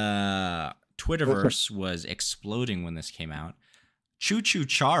 The Twitterverse was exploding when this came out. Choo Choo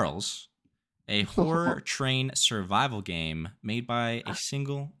Charles, a horror train survival game made by a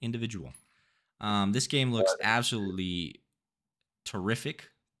single individual. This game looks absolutely terrific.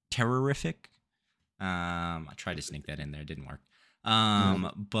 I tried to sneak that in there, it didn't work.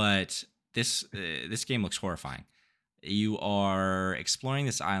 But this game looks horrifying. You are exploring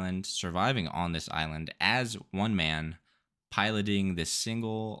this island, surviving on this island as one man, piloting this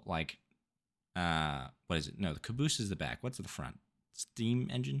single what is it? No, the caboose is the back. What's the front? Steam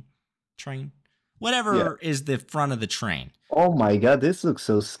engine train? Whatever is the front of the train. Oh my god, this looks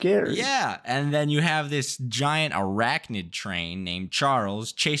so scary. Yeah, and then you have this giant arachnid train named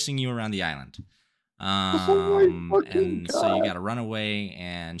Charles chasing you around the island. Oh my fucking And so you God. got to run away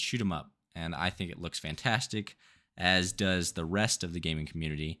and shoot him up. And I think it looks fantastic, as does the rest of the gaming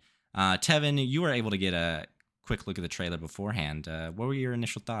community. Tevin, you were able to get a quick look at the trailer beforehand. What were your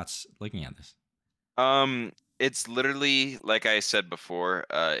initial thoughts looking at this? It's literally like I said before.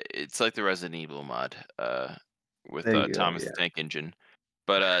 It's like the Resident Evil mod. With There you go, Thomas yeah. the Tank Engine,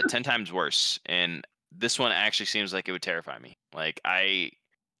 but 10 times worse. And this one actually seems like it would terrify me. Like I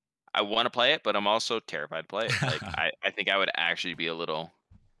want to play it, but I'm also terrified to play it. Like I think I would actually be a little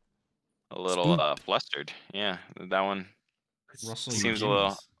Spooked. flustered. Yeah, that one Russell your seems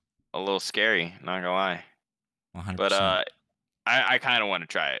jimmies. a little scary. Not gonna lie, 100%. but I kind of want to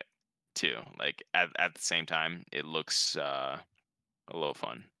try it too. Like at the same time, it looks a little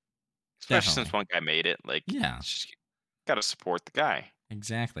fun. especially since Definitely. one guy made it. Like, Yeah, just gotta support the guy.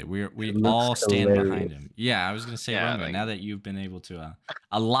 exactly. We It looks all stand behind hilarious. him. Yeah, I was gonna say, Yeah, Romeo. like Now that you've been able to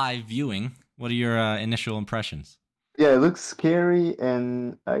a live viewing, what are your initial impressions? Yeah, it looks scary,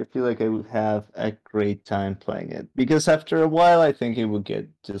 and I feel like I would have a great time playing it because after a while, I think it would get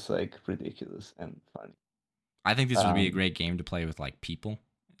just like ridiculous and funny. I think this would be a Um, great game to play with like people,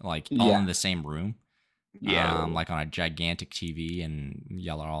 like all in yeah, the same room, yeah. like on a gigantic TV, and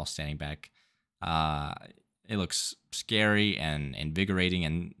y'all are all standing back. Uh, it looks scary and invigorating,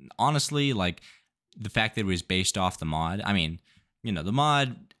 and honestly, like the fact that it was based off the mod. I mean, the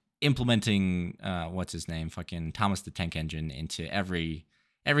mod implementing what's his name, fucking Thomas the Tank Engine into every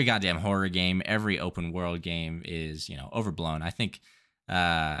goddamn horror game, every open world game is overblown. I think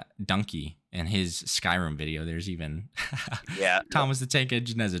Donkey in his Skyrim video, there's even Yeah. Thomas the Tank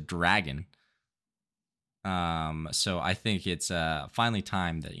Engine as a dragon. So I think it's finally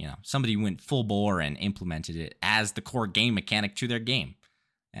time that somebody went full bore and implemented it as the core game mechanic to their game,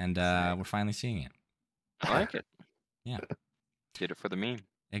 and we're finally seeing it. I like it. Yeah, Did it for the meme.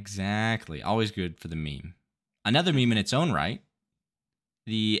 exactly. Always good for the meme. Another meme in its own right.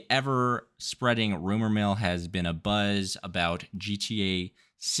 The ever spreading rumor mill has been a buzz about GTA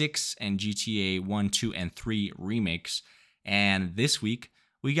 6 and GTA 1, 2, and 3 remakes. And this week,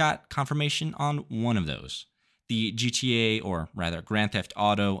 we got confirmation on one of those. The GTA, or rather Grand Theft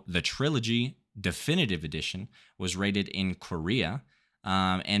Auto, The Trilogy Definitive Edition, was rated in Korea,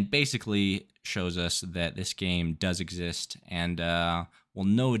 and basically shows us that this game does exist and will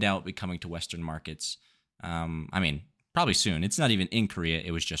no doubt be coming to Western markets. I mean, probably soon. It's not even in Korea.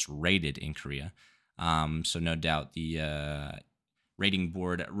 It was just rated in Korea. So no doubt the rating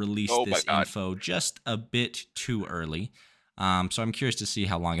board released Oh my this God. info just a bit too early. So I'm curious to see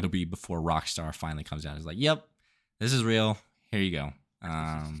how long it'll be before Rockstar finally comes out. It's like, yep, this is real. Here you go.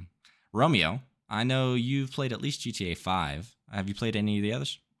 Romeo, I know you've played at least GTA 5. Have you played any of the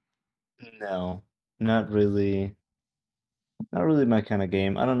others? no, not really, not really my kind of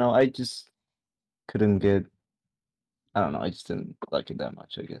game. I don't know. I just couldn't get. I don't know. I just didn't like it that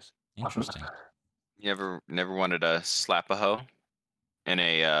much, I guess. Interesting. You ever never wanted to slap a hoe in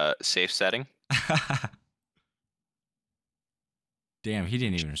a safe setting? Damn, he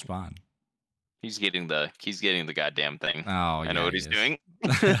didn't even respond. He's getting the goddamn thing. Oh, I know yeah, what he he's is. doing.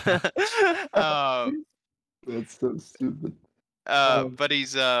 uh, That's so stupid. but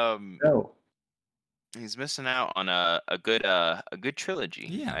he's No. he's missing out on a good trilogy.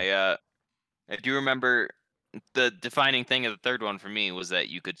 Yeah. I do remember the defining thing of the third one for me was that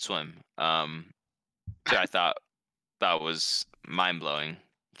you could swim. So I thought was mind blowing.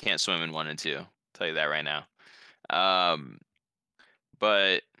 You can't swim in 1 and 2. I'll tell you that right now. Um,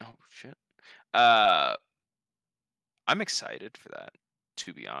 but oh shit. Uh, I'm excited for that.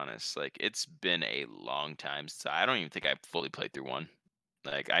 To be honest, like it's been a long time since I don't even think I've fully played through 1.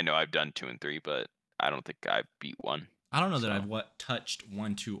 Like I know I've done 2 and 3, but I don't think I've beat 1. I don't know that So I've touched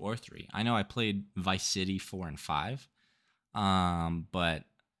 1, 2, or 3. I know I played Vice City 4 and 5. But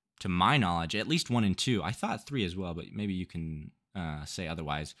to my knowledge, at least 1 and 2. I thought 3 as well, but maybe you can say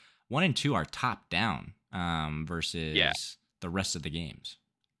otherwise. 1 and 2 are top down versus yeah, the rest of the games.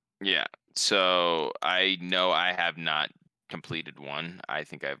 yeah. So I know I have not completed 1. I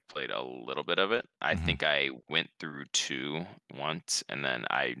think I've played a little bit of it. I Mhm. think I went through 2 once, and then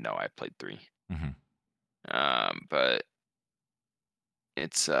I know I played 3. Mhm. But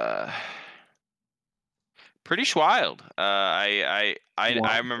it's pretty wild. I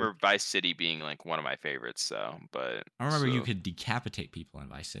Wow. remember Vice City being like one of my favorites. So, but I remember you so could decapitate people in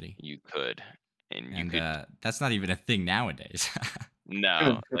Vice City, you could, and you and could that's not even a thing nowadays.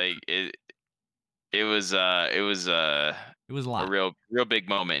 no, like it was It was a a lot. real big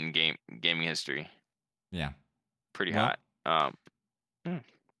moment in gaming history. Yeah. Pretty Well, hot. Mm,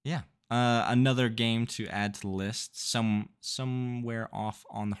 yeah. Another game to add to the list, somewhere off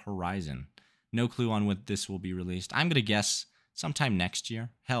on the horizon. No clue on when this will be released. I'm gonna guess sometime next year.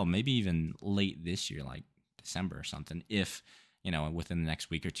 Hell, maybe even late this year, like December or something. If within the next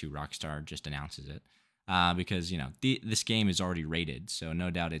week or two, Rockstar just announces it, because this game is already rated, so no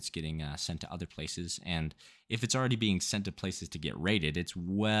doubt it's getting sent to other places. And if it's already being sent to places to get rated, it's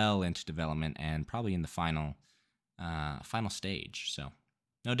well into development and probably in the final stage. So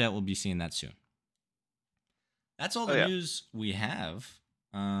no doubt we'll be seeing that soon. That's all oh the yeah. news we have.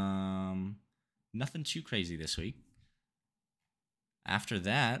 Nothing too crazy this week. After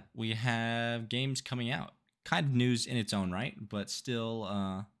that, we have games coming out. Kind of news in its own right, but still,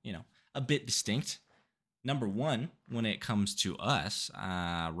 a bit distinct. Number one, when it comes to us,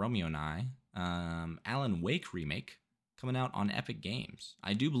 Romeo and I, Alan Wake remake coming out on Epic Games.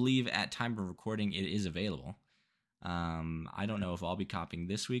 I do believe at time of recording it is available. I don't know if I'll be copying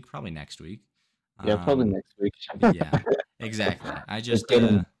this week, probably next week. Yeah, probably next week. Yeah, exactly. I It's just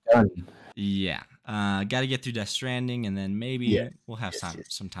getting done. yeah, got to get through Death Stranding, and then maybe Yes, we'll have yes, yes.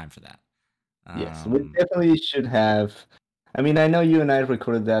 some time for that. Yes, we definitely should have. I mean, I know you and I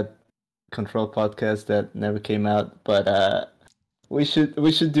recorded that Control podcast that never came out, but we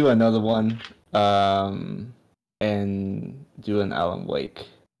should do another one, and do an Alan Wake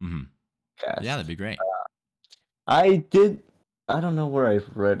mhm. cast. Yeah, that'd be great. I did. I don't know where I've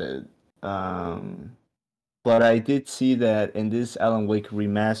read it, but I did see that in this Alan Wake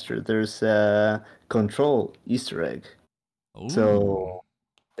remaster, there's a Control Easter egg. Ooh. So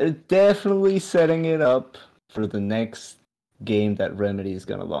they're definitely setting it up for the next game that Remedy is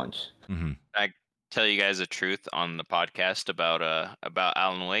gonna launch. Mhm. I tell you guys the truth on the podcast about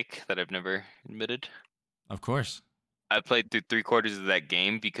Alan Wake that I've never admitted. Of course. I played through 3/4 of that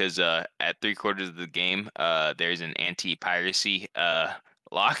game because at 3/4 of the game there's an anti-piracy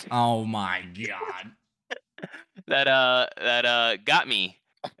lock Oh my god. that got me.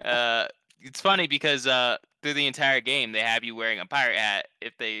 It's funny because through the entire game they have you wearing a pirate hat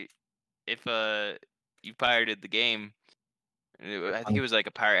if you pirated the game. I think it was like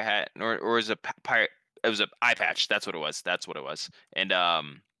a pirate hat or was a pirate. It was a eye patch. That's what it was. And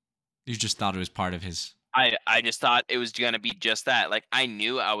You just thought it was part of his. I just thought it was gonna be just that. Like I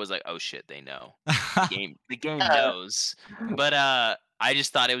knew, I was like, oh shit, they know. The game knows. But I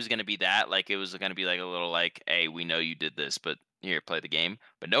just thought it was gonna be that. Like it was gonna be like a little like, hey, we know you did this, but here, play the game.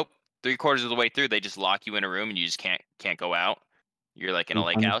 But nope. 3/4 of the way through, they just lock you in a room and you just can't go out. You're like in a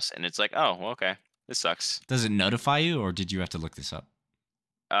lake house, and it's like, oh, well, okay, this sucks. Does it notify you, or did you have to look this up?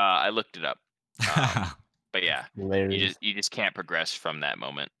 I looked it up. But yeah, Hilarious. you just can't progress from that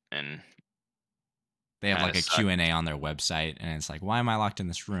moment, and They have like kinda a sucked. Q&A on their website, and it's like, why am I locked in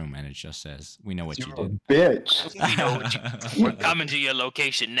this room? And it just says, we know what you You're a did. bitch. We know what we're coming to your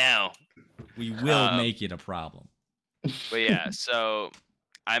location now. We will make it a problem. But yeah, so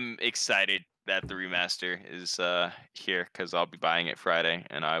I'm excited that the remaster is here because I'll be buying it Friday,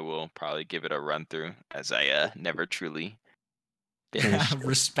 and I will probably give it a run through as I never truly finished.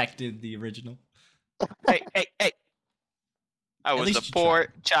 Respected the original. Hey! I At was least a you poor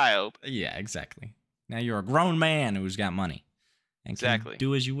tried. child. Yeah, exactly. Now you're a grown man who's got money and Exactly. can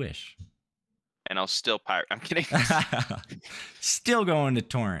do as you wish. And I'll still pirate. I'm kidding. Still going to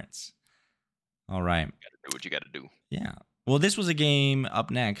torrents. All right. Do what you got to do. Yeah. Well, this was a game up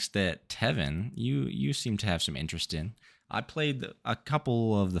next that Tevin, you seem to have some interest in. I played a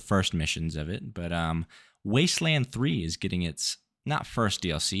couple of the first missions of it, but Wasteland 3 is getting its not first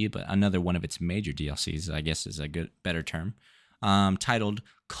DLC, but another one of its major DLCs, I guess is a better term, titled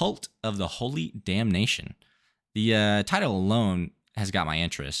Cult of the Holy Damnation. The title alone has got my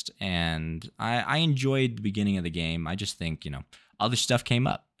interest, and I enjoyed the beginning of the game. I just think, other stuff came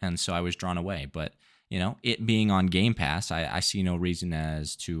up, and so I was drawn away. But, it being on Game Pass, I see no reason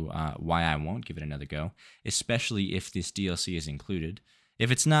as to why I won't give it another go, especially if this DLC is included.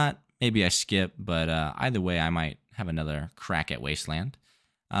 If it's not, maybe I skip, but either way, I might have another crack at Wasteland.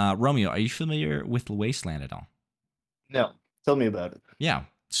 Romeo, are you familiar with Wasteland at all? No, tell me about it. Yeah.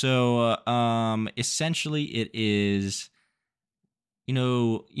 So essentially it is,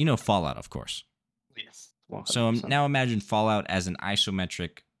 Fallout, of course. Yes. So 100%. now imagine Fallout as an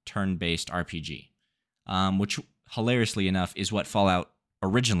isometric turn-based RPG, which hilariously enough is what Fallout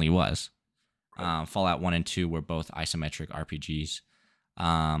originally was. Fallout 1 and 2 were both isometric RPGs.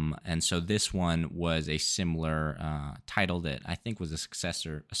 And so this one was a similar title that I think was a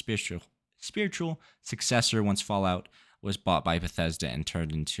successor, a spiritual successor once Fallout was bought by Bethesda and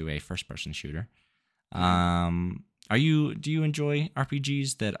turned into a first-person shooter. Do you enjoy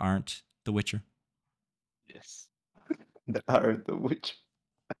RPGs that aren't The Witcher? Yes. That are the witch.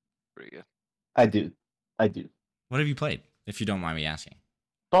 Pretty good. I do. What have you played, if you don't mind me asking?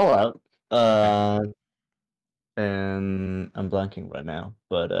 Fallout. And I'm blanking right now,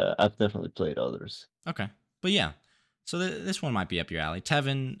 but I've definitely played others. Okay. But yeah, so this one might be up your alley.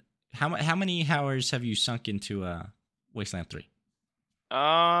 Tevin, how many hours have you sunk into Wasteland 3?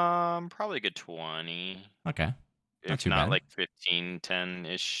 Probably a good 20. Okay. Not If too not bad. like 15,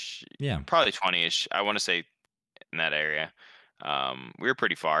 10-ish. Yeah. Probably 20-ish. I want to say in that area. We were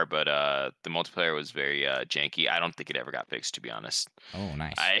pretty far, but the multiplayer was very janky. I don't think it ever got fixed, to be honest. Oh,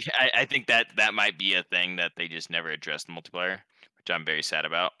 nice. I think that might be a thing that they just never addressed in multiplayer, which I'm very sad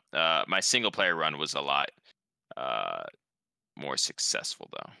about. My single player run was a lot more successful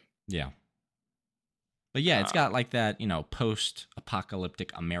though. Yeah. But yeah, it's got like that,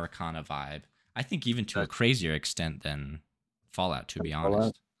 post-apocalyptic Americana vibe. I think even to a crazier extent than Fallout, to be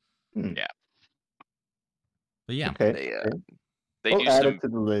Fallout. honest. Yeah. But yeah, Okay. They We'll do add some it to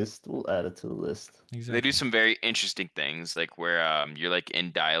the list. We'll add it to the list. exactly. they do some very interesting things, like where you're like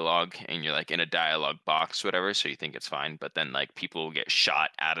in dialogue and you're like in a dialogue box, whatever. So you think it's fine, but then like people will get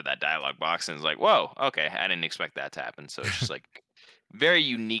shot out of that dialogue box, and it's like, whoa, okay, I didn't expect that to happen. So it's just like very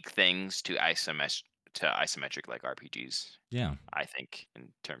unique things to isometric like RPGs. Yeah. I think in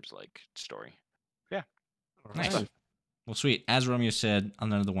terms of like story. Yeah. Nice. Right. Well, sweet. As Romeo said,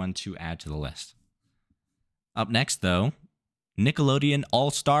 another one to add to the list. Up next, though, Nickelodeon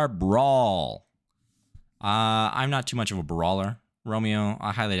All-Star Brawl. I'm not too much of a brawler. Romeo,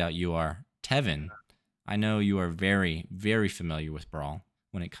 I highly doubt you are. Tevin, I know you are very, very familiar with Brawl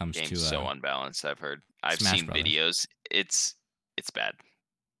when it comes Game's to so unbalanced. I've Smash seen Brothers. videos. It's bad.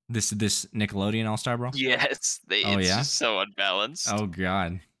 this Nickelodeon All-Star Brawl. Yes, Oh, it's yeah? just so unbalanced. Oh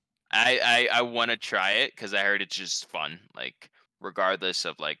God. I want to try it because I heard it's just fun. Like regardless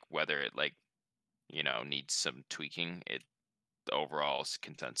of like whether it like needs some tweaking, the overall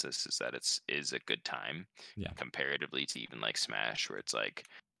consensus is that is a good time. Yeah. Comparatively to even like Smash, where it's like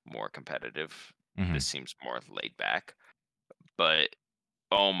more competitive. Mhm. This seems more laid back. But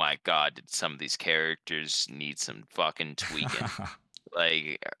oh my god, did some of these characters need some fucking tweaking?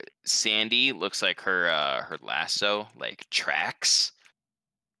 Like Sandy looks like her lasso like tracks,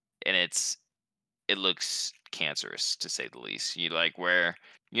 and it looks cancerous to say the least. You like where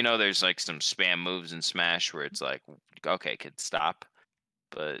there's like some spam moves in Smash where it's like, okay, kid, stop.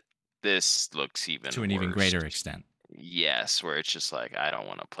 But this looks even to an worse. even greater extent. Yes, where it's just like I don't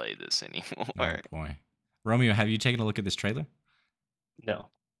want to play this Oh anymore. boy. Romeo, have you taken a look at this trailer? No.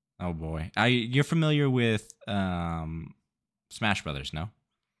 Oh boy. You're familiar with Smash Brothers, no?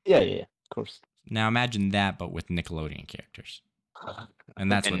 Yeah, of course. Now imagine that, but with Nickelodeon characters,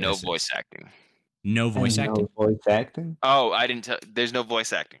 and that's And what no this voice is. acting. No voice And acting. No voice acting. Oh, I didn't tell. There's no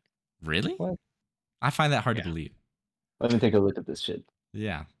voice acting. Really? What? I find that hard to Yeah. believe. Let me take a look at this shit.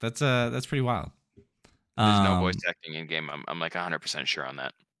 Yeah, that's pretty wild. There's no voice acting in game. I'm like 100% sure on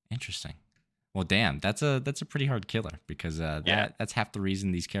that. Interesting. Well, damn, that's a pretty hard killer because that's half the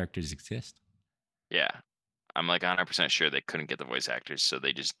reason these characters exist. Yeah, I'm like 100% sure they couldn't get the voice actors, so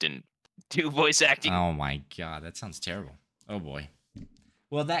they just didn't do voice acting. Oh my god, that sounds terrible. Oh boy.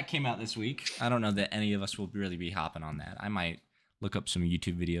 Well, that came out this week. I don't know that any of us will really be hopping on that. I might look up some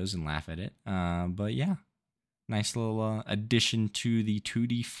YouTube videos and laugh at it. But yeah, nice little addition to the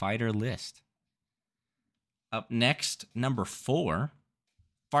 2D fighter list. Up next, number 4,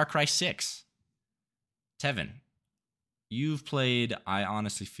 Far Cry 6. Tevin, you've played, I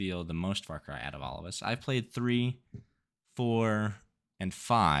honestly feel, the most Far Cry out of all of us. I've played 3, 4, and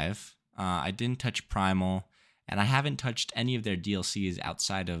 5. I didn't touch Primal, and I haven't touched any of their DLCs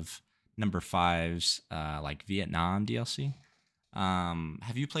outside of number 5's like Vietnam DLC.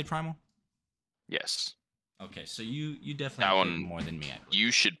 Have you played Primal? Yes. Okay, so you definitely That played one more than me.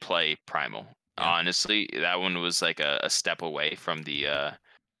 You should play Primal. Yeah. Honestly, that one was like a step away from the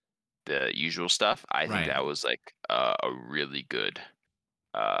usual stuff. I think Right. that was like a really good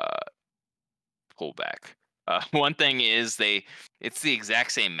uh pullback. One thing is it's the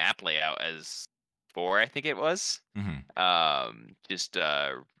exact same map layout as 4, I think it was. Just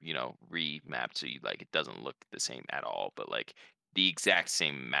remapped so it doesn't look the same at all, but like the exact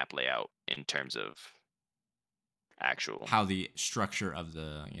same map layout in terms of actual How the structure of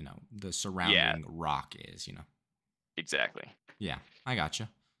the surrounding rock is, exactly. Yeah, I gotcha.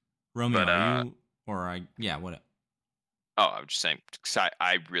 Romeo, But, are you what? Oh, I'm just saying,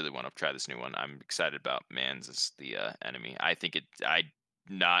 I really want to try this new one. I'm excited about Mans as the enemy. I think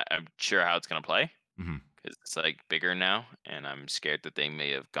I'm sure how it's gonna play because it's like bigger now, and I'm scared that they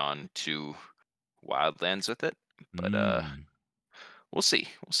may have gone to Wildlands with it. But we'll see.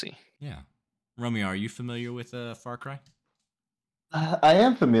 We'll see. Yeah, Romeo, are you familiar with Far Cry? I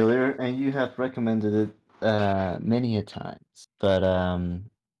am familiar, and you have recommended it many a times, but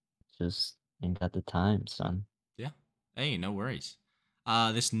just ain't got the time, son. Yeah. Hey, no worries.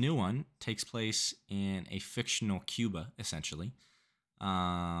 This new one takes place in a fictional Cuba, essentially.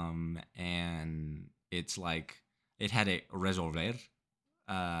 And it's like it had a Resolver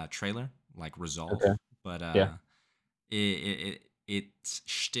trailer, like Resolve, Okay. but Yeah. its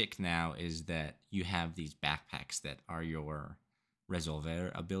shtick now is that you have these backpacks that are your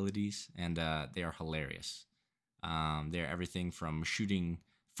Resolver abilities, and they are hilarious. They're everything from shooting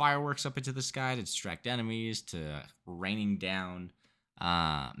fireworks up into the sky to distract enemies to raining down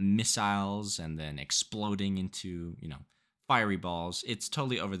missiles and then exploding into fiery balls. It's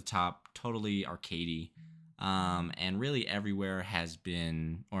totally over the top, totally arcadey, and really everywhere has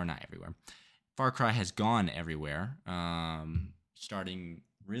been, or not everywhere, Far Cry has gone everywhere. Starting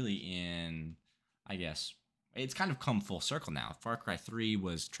really in, I guess, it's kind of come full circle now. Far Cry 3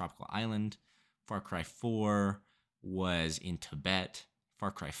 was Tropical Island. Far Cry 4 was in Tibet.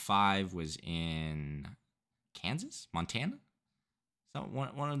 Far Cry 5 was in Kansas? Montana? So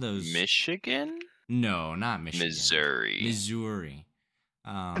one of those. Michigan? No, not Michigan. Missouri. Missouri.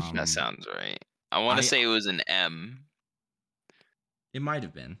 That sounds right. I want to say it was an M. It might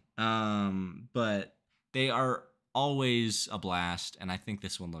have been. But they are always a blast, and I think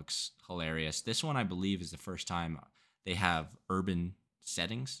this one looks hilarious. This one, I believe, is the first time they have urban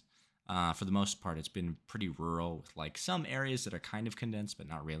settings. For the most part, it's been pretty rural with like some areas that are kind of condensed, but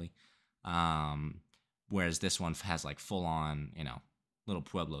not really. Whereas this one has like full on, little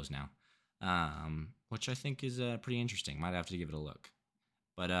pueblos now, which I think is pretty interesting. Might have to give it a look.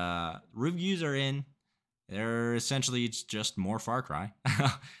 But reviews are in. They're essentially it's just more Far Cry.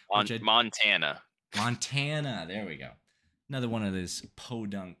 Montana. Montana. There we go. Another one of those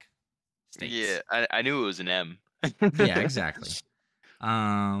podunk states. Yeah, I knew it was an M. Yeah, exactly.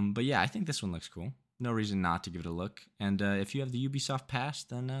 But yeah, I think this one looks cool. No reason not to give it a look. And if you have the Ubisoft Pass,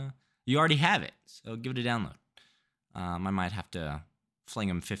 then you already have it. So give it a download. I might have to fling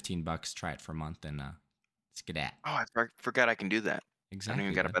them $15, try it for a month, and skedat. Oh, I forgot I can do that. Exactly. I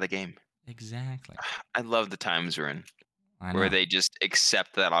don't even got to buy the game. Exactly. I love the times we're in. Where they just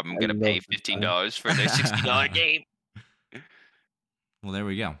accept that I'm going to pay $15 for their $60 game. Well, there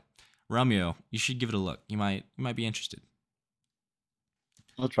we go. Romeo, you should give it a look. You might be interested.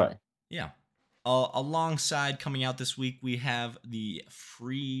 I'll try. Yeah. Alongside coming out this week, we have the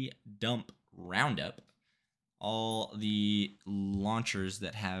free dump roundup. All the launchers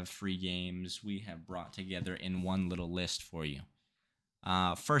that have free games we have brought together in one little list for you.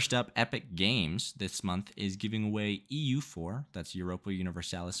 First up, Epic Games this month is giving away EU4, that's Europa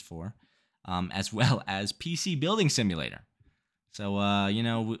Universalis 4, as well as PC Building Simulator. So,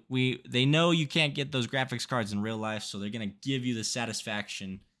 they know you can't get those graphics cards in real life, so they're going to give you the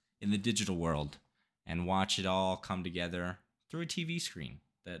satisfaction in the digital world and watch it all come together through a TV screen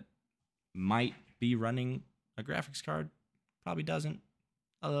that might be running a graphics card, probably doesn't.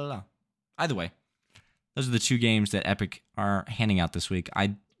 Either way, those are the two games that Epic are handing out this week.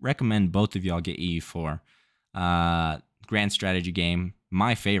 I recommend both of y'all get EU4. Grand Strategy game,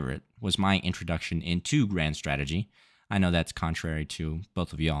 my favorite, was my introduction into Grand Strategy. I know that's contrary to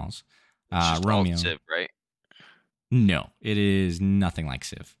both of y'all's. Romeo, Civ, right? No, it is nothing like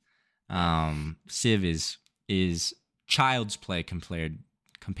Civ. Civ is child's play compared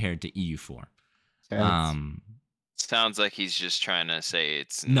to EU4. Sounds like he's just trying to say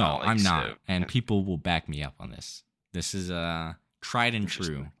it's no, not like I'm not, Civ. and people will back me up on this. This is tried and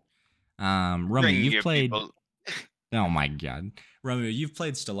true. Romeo, you've played. Oh my God, Romeo, you've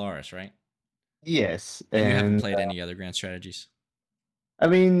played Stellaris, right? Yes, and you haven't played any other grand strategies? I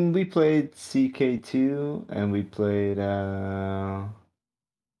mean, we played CK2, and we played... No,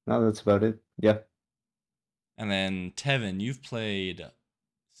 that's about it. Yeah. And then, Tevin, you've played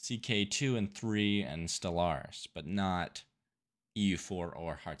CK2 and 3 and Stellaris, but not EU4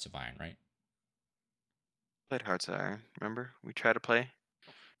 or Hearts of Iron, right? Played Hearts of Iron, remember? We tried to play.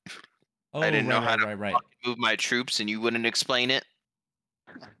 Oh, I didn't know how to right. move my troops, and you wouldn't explain it.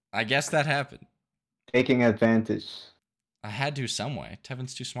 I guess that happened. Taking advantage. I had to some way.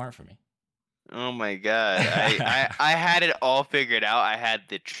 Tevin's too smart for me. Oh my God. I had it all figured out. I had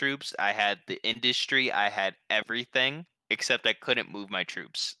the troops, I had the industry, I had everything, except I couldn't move my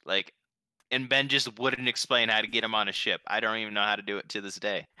troops. And Ben just wouldn't explain how to get them on a ship. I don't even know how to do it to this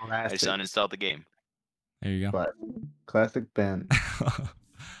day. Classic. I just uninstalled the game. There you go. Classic Ben.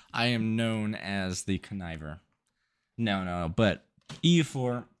 I am known as the conniver. No, but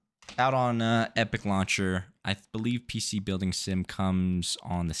EU4 out on Epic Launcher. I believe PC Building Sim comes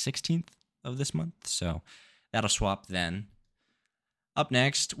on the 16th of this month, so that'll swap then. Up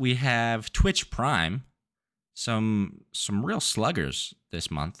next, we have Twitch Prime. Some real sluggers this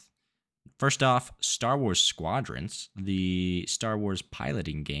month. First off, Star Wars Squadrons, the Star Wars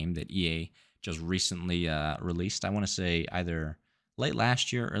piloting game that EA just recently released. I want to say either late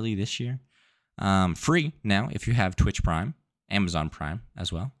last year, early this year. Free now if you have Twitch Prime, Amazon Prime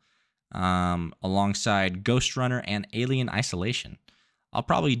as well. Alongside Ghost Runner and Alien Isolation. I'll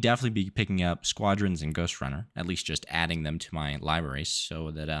probably definitely be picking up Squadrons and Ghost Runner, at least just adding them to my library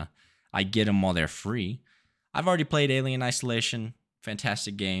so that I get them while they're free. I've already played Alien Isolation.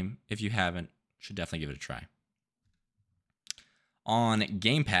 Fantastic game. If you haven't, should definitely give it a try. On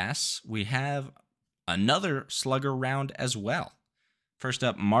Game Pass, we have another slugger round as well. First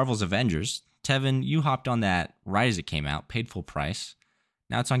up, Marvel's Avengers. Tevin, you hopped on that right as it came out, paid full price.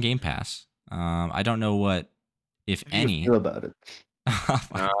 Now it's on Game Pass. I don't know what, if How do you any. feel about it?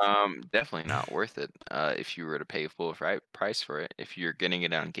 Definitely not worth it. If you were to pay full price for it, if you're getting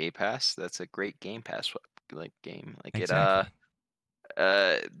it on Game Pass, that's a great Game Pass like game. Like it. Exactly.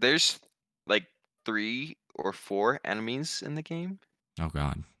 There's like 3 or 4 enemies in the game, Oh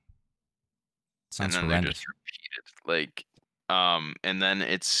God, and sounds then they're just horrendous. repeated. And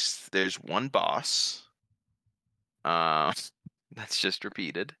then there's one boss. Uh, that's just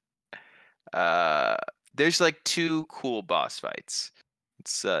repeated. Uh, there's like 2 cool boss fights.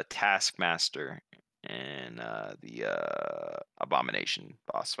 It's Taskmaster and the Abomination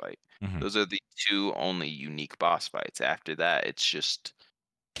boss fight. Hmm. Those are the 2 only unique boss fights. After that, it's just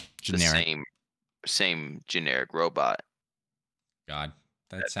the Generic. same generic robot God,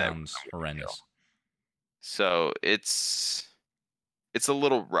 that that I'm sounds gonna kill. horrendous. So it's a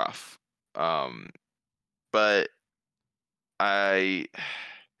little rough. Um, but I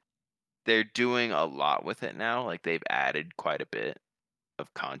they're doing a lot with it now. Like they've added quite a bit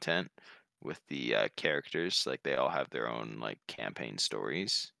of content with the characters. Like they all have their own like campaign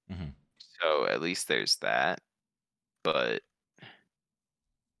stories. Hmm. So at least there's that. But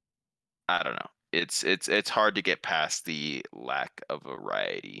I don't know. It's hard to get past the lack of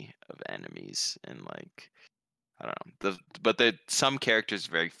variety of enemies and like I don't know. But some characters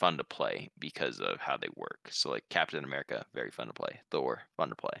are very fun to play because of how they work. So like Captain America, very fun to play. Thor, fun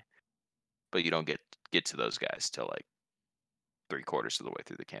to play. But you don't get to those guys till like 3/4 of the way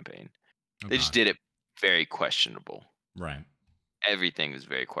through the campaign. Oh They just God. did it very questionable. Right. Everything was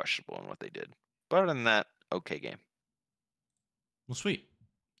very questionable in what they did. But other than that, okay game. Well, sweet.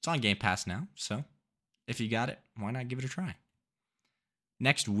 It's on Game Pass now, so if you got it, why not give it a try?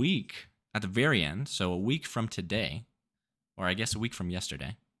 Next week, at the very end, so a week from today, or I guess a week from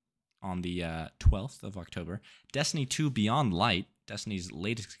yesterday, on the 12th of October, Destiny 2 Beyond Light, Destiny's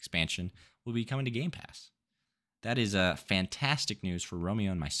latest expansion, will be coming to Game Pass. That is fantastic news for Romeo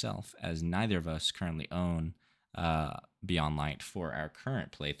and myself, as neither of us currently own Beyond Light for our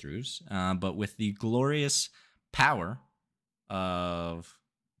current playthroughs. But with the glorious power of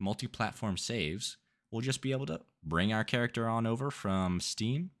multi-platform saves, we'll just be able to bring our character on over from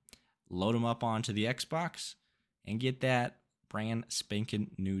Steam, load them up onto the Xbox, and get that brand spanking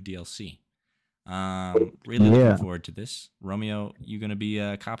new DLC. Really looking Yeah, forward to this. Romeo, you gonna be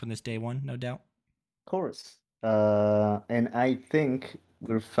copping this day one, no doubt. of course. And I think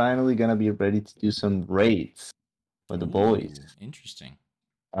we're finally gonna be ready to do some raids with the boys. Ooh, interesting.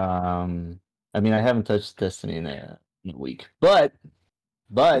 Um, I mean, I haven't touched Destiny in a week, but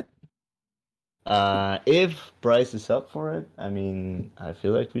if Bryce is up for it, I mean, I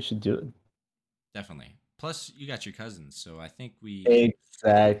feel like we should do it. Definitely. Plus, you got your cousins, so I think we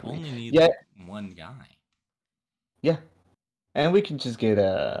Exactly. only need Yeah, like one guy. yeah. And we can just get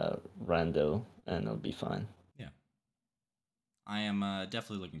a rando, and it'll be fine. Yeah. I am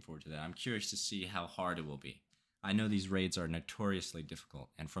definitely looking forward to that. I'm curious to see how hard it will be. I know these raids are notoriously difficult,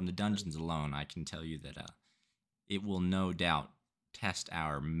 and from the dungeons alone, I can tell you that it will no doubt test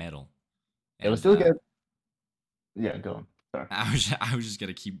our mettle. It will And still get. Yeah, go on. Sorry. I was just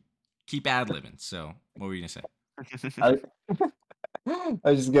gonna keep ad libbing. So what were you gonna say? I,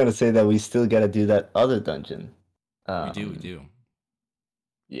 I was just gonna say that we still gotta do that other dungeon. We do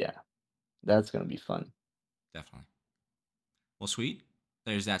Yeah, that's gonna be fun. definitely. Well, sweet.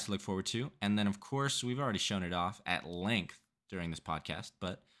 There's that to look forward to. And then, of course, we've already shown it off at length during this podcast,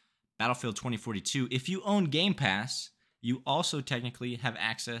 but Battlefield 2042, if you own Game Pass, you also technically have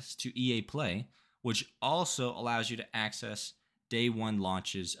access to EA Play, which also allows you to access day one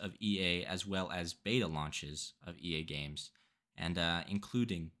launches of EA as well as beta launches of EA games, and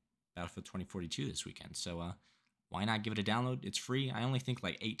including Battlefield 2042 this weekend. So why not give it a download? It's free. I only think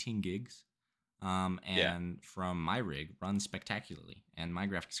like 18 gigs. Yeah. And from my rig, runs spectacularly. And my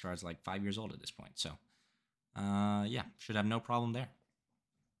graphics card is like 5 years old at this point. So, yeah, should have no problem there.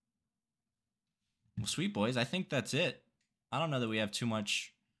 Well, sweet boys, I think that's it. I don't know that we have too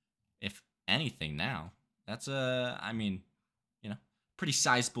much, if anything, now. That's I mean, pretty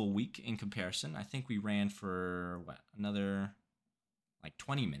sizable week in comparison. I think we ran for another like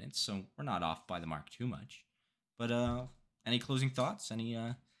 20 minutes, so we're not off by the mark too much. But any closing thoughts? Any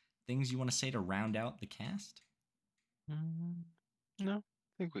things you want to say to round out the cast? No, I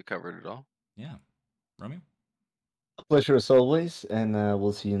think we covered it all. Yeah, Romeo. Pleasure as always, and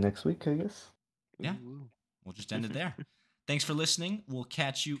we'll see you next week, I guess. Yeah, Ooh. we'll just end it there. Thanks for listening. We'll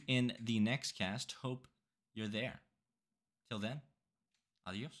catch you in the next cast. Hope you're there. Till then,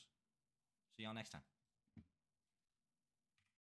 adios. See y'all next time.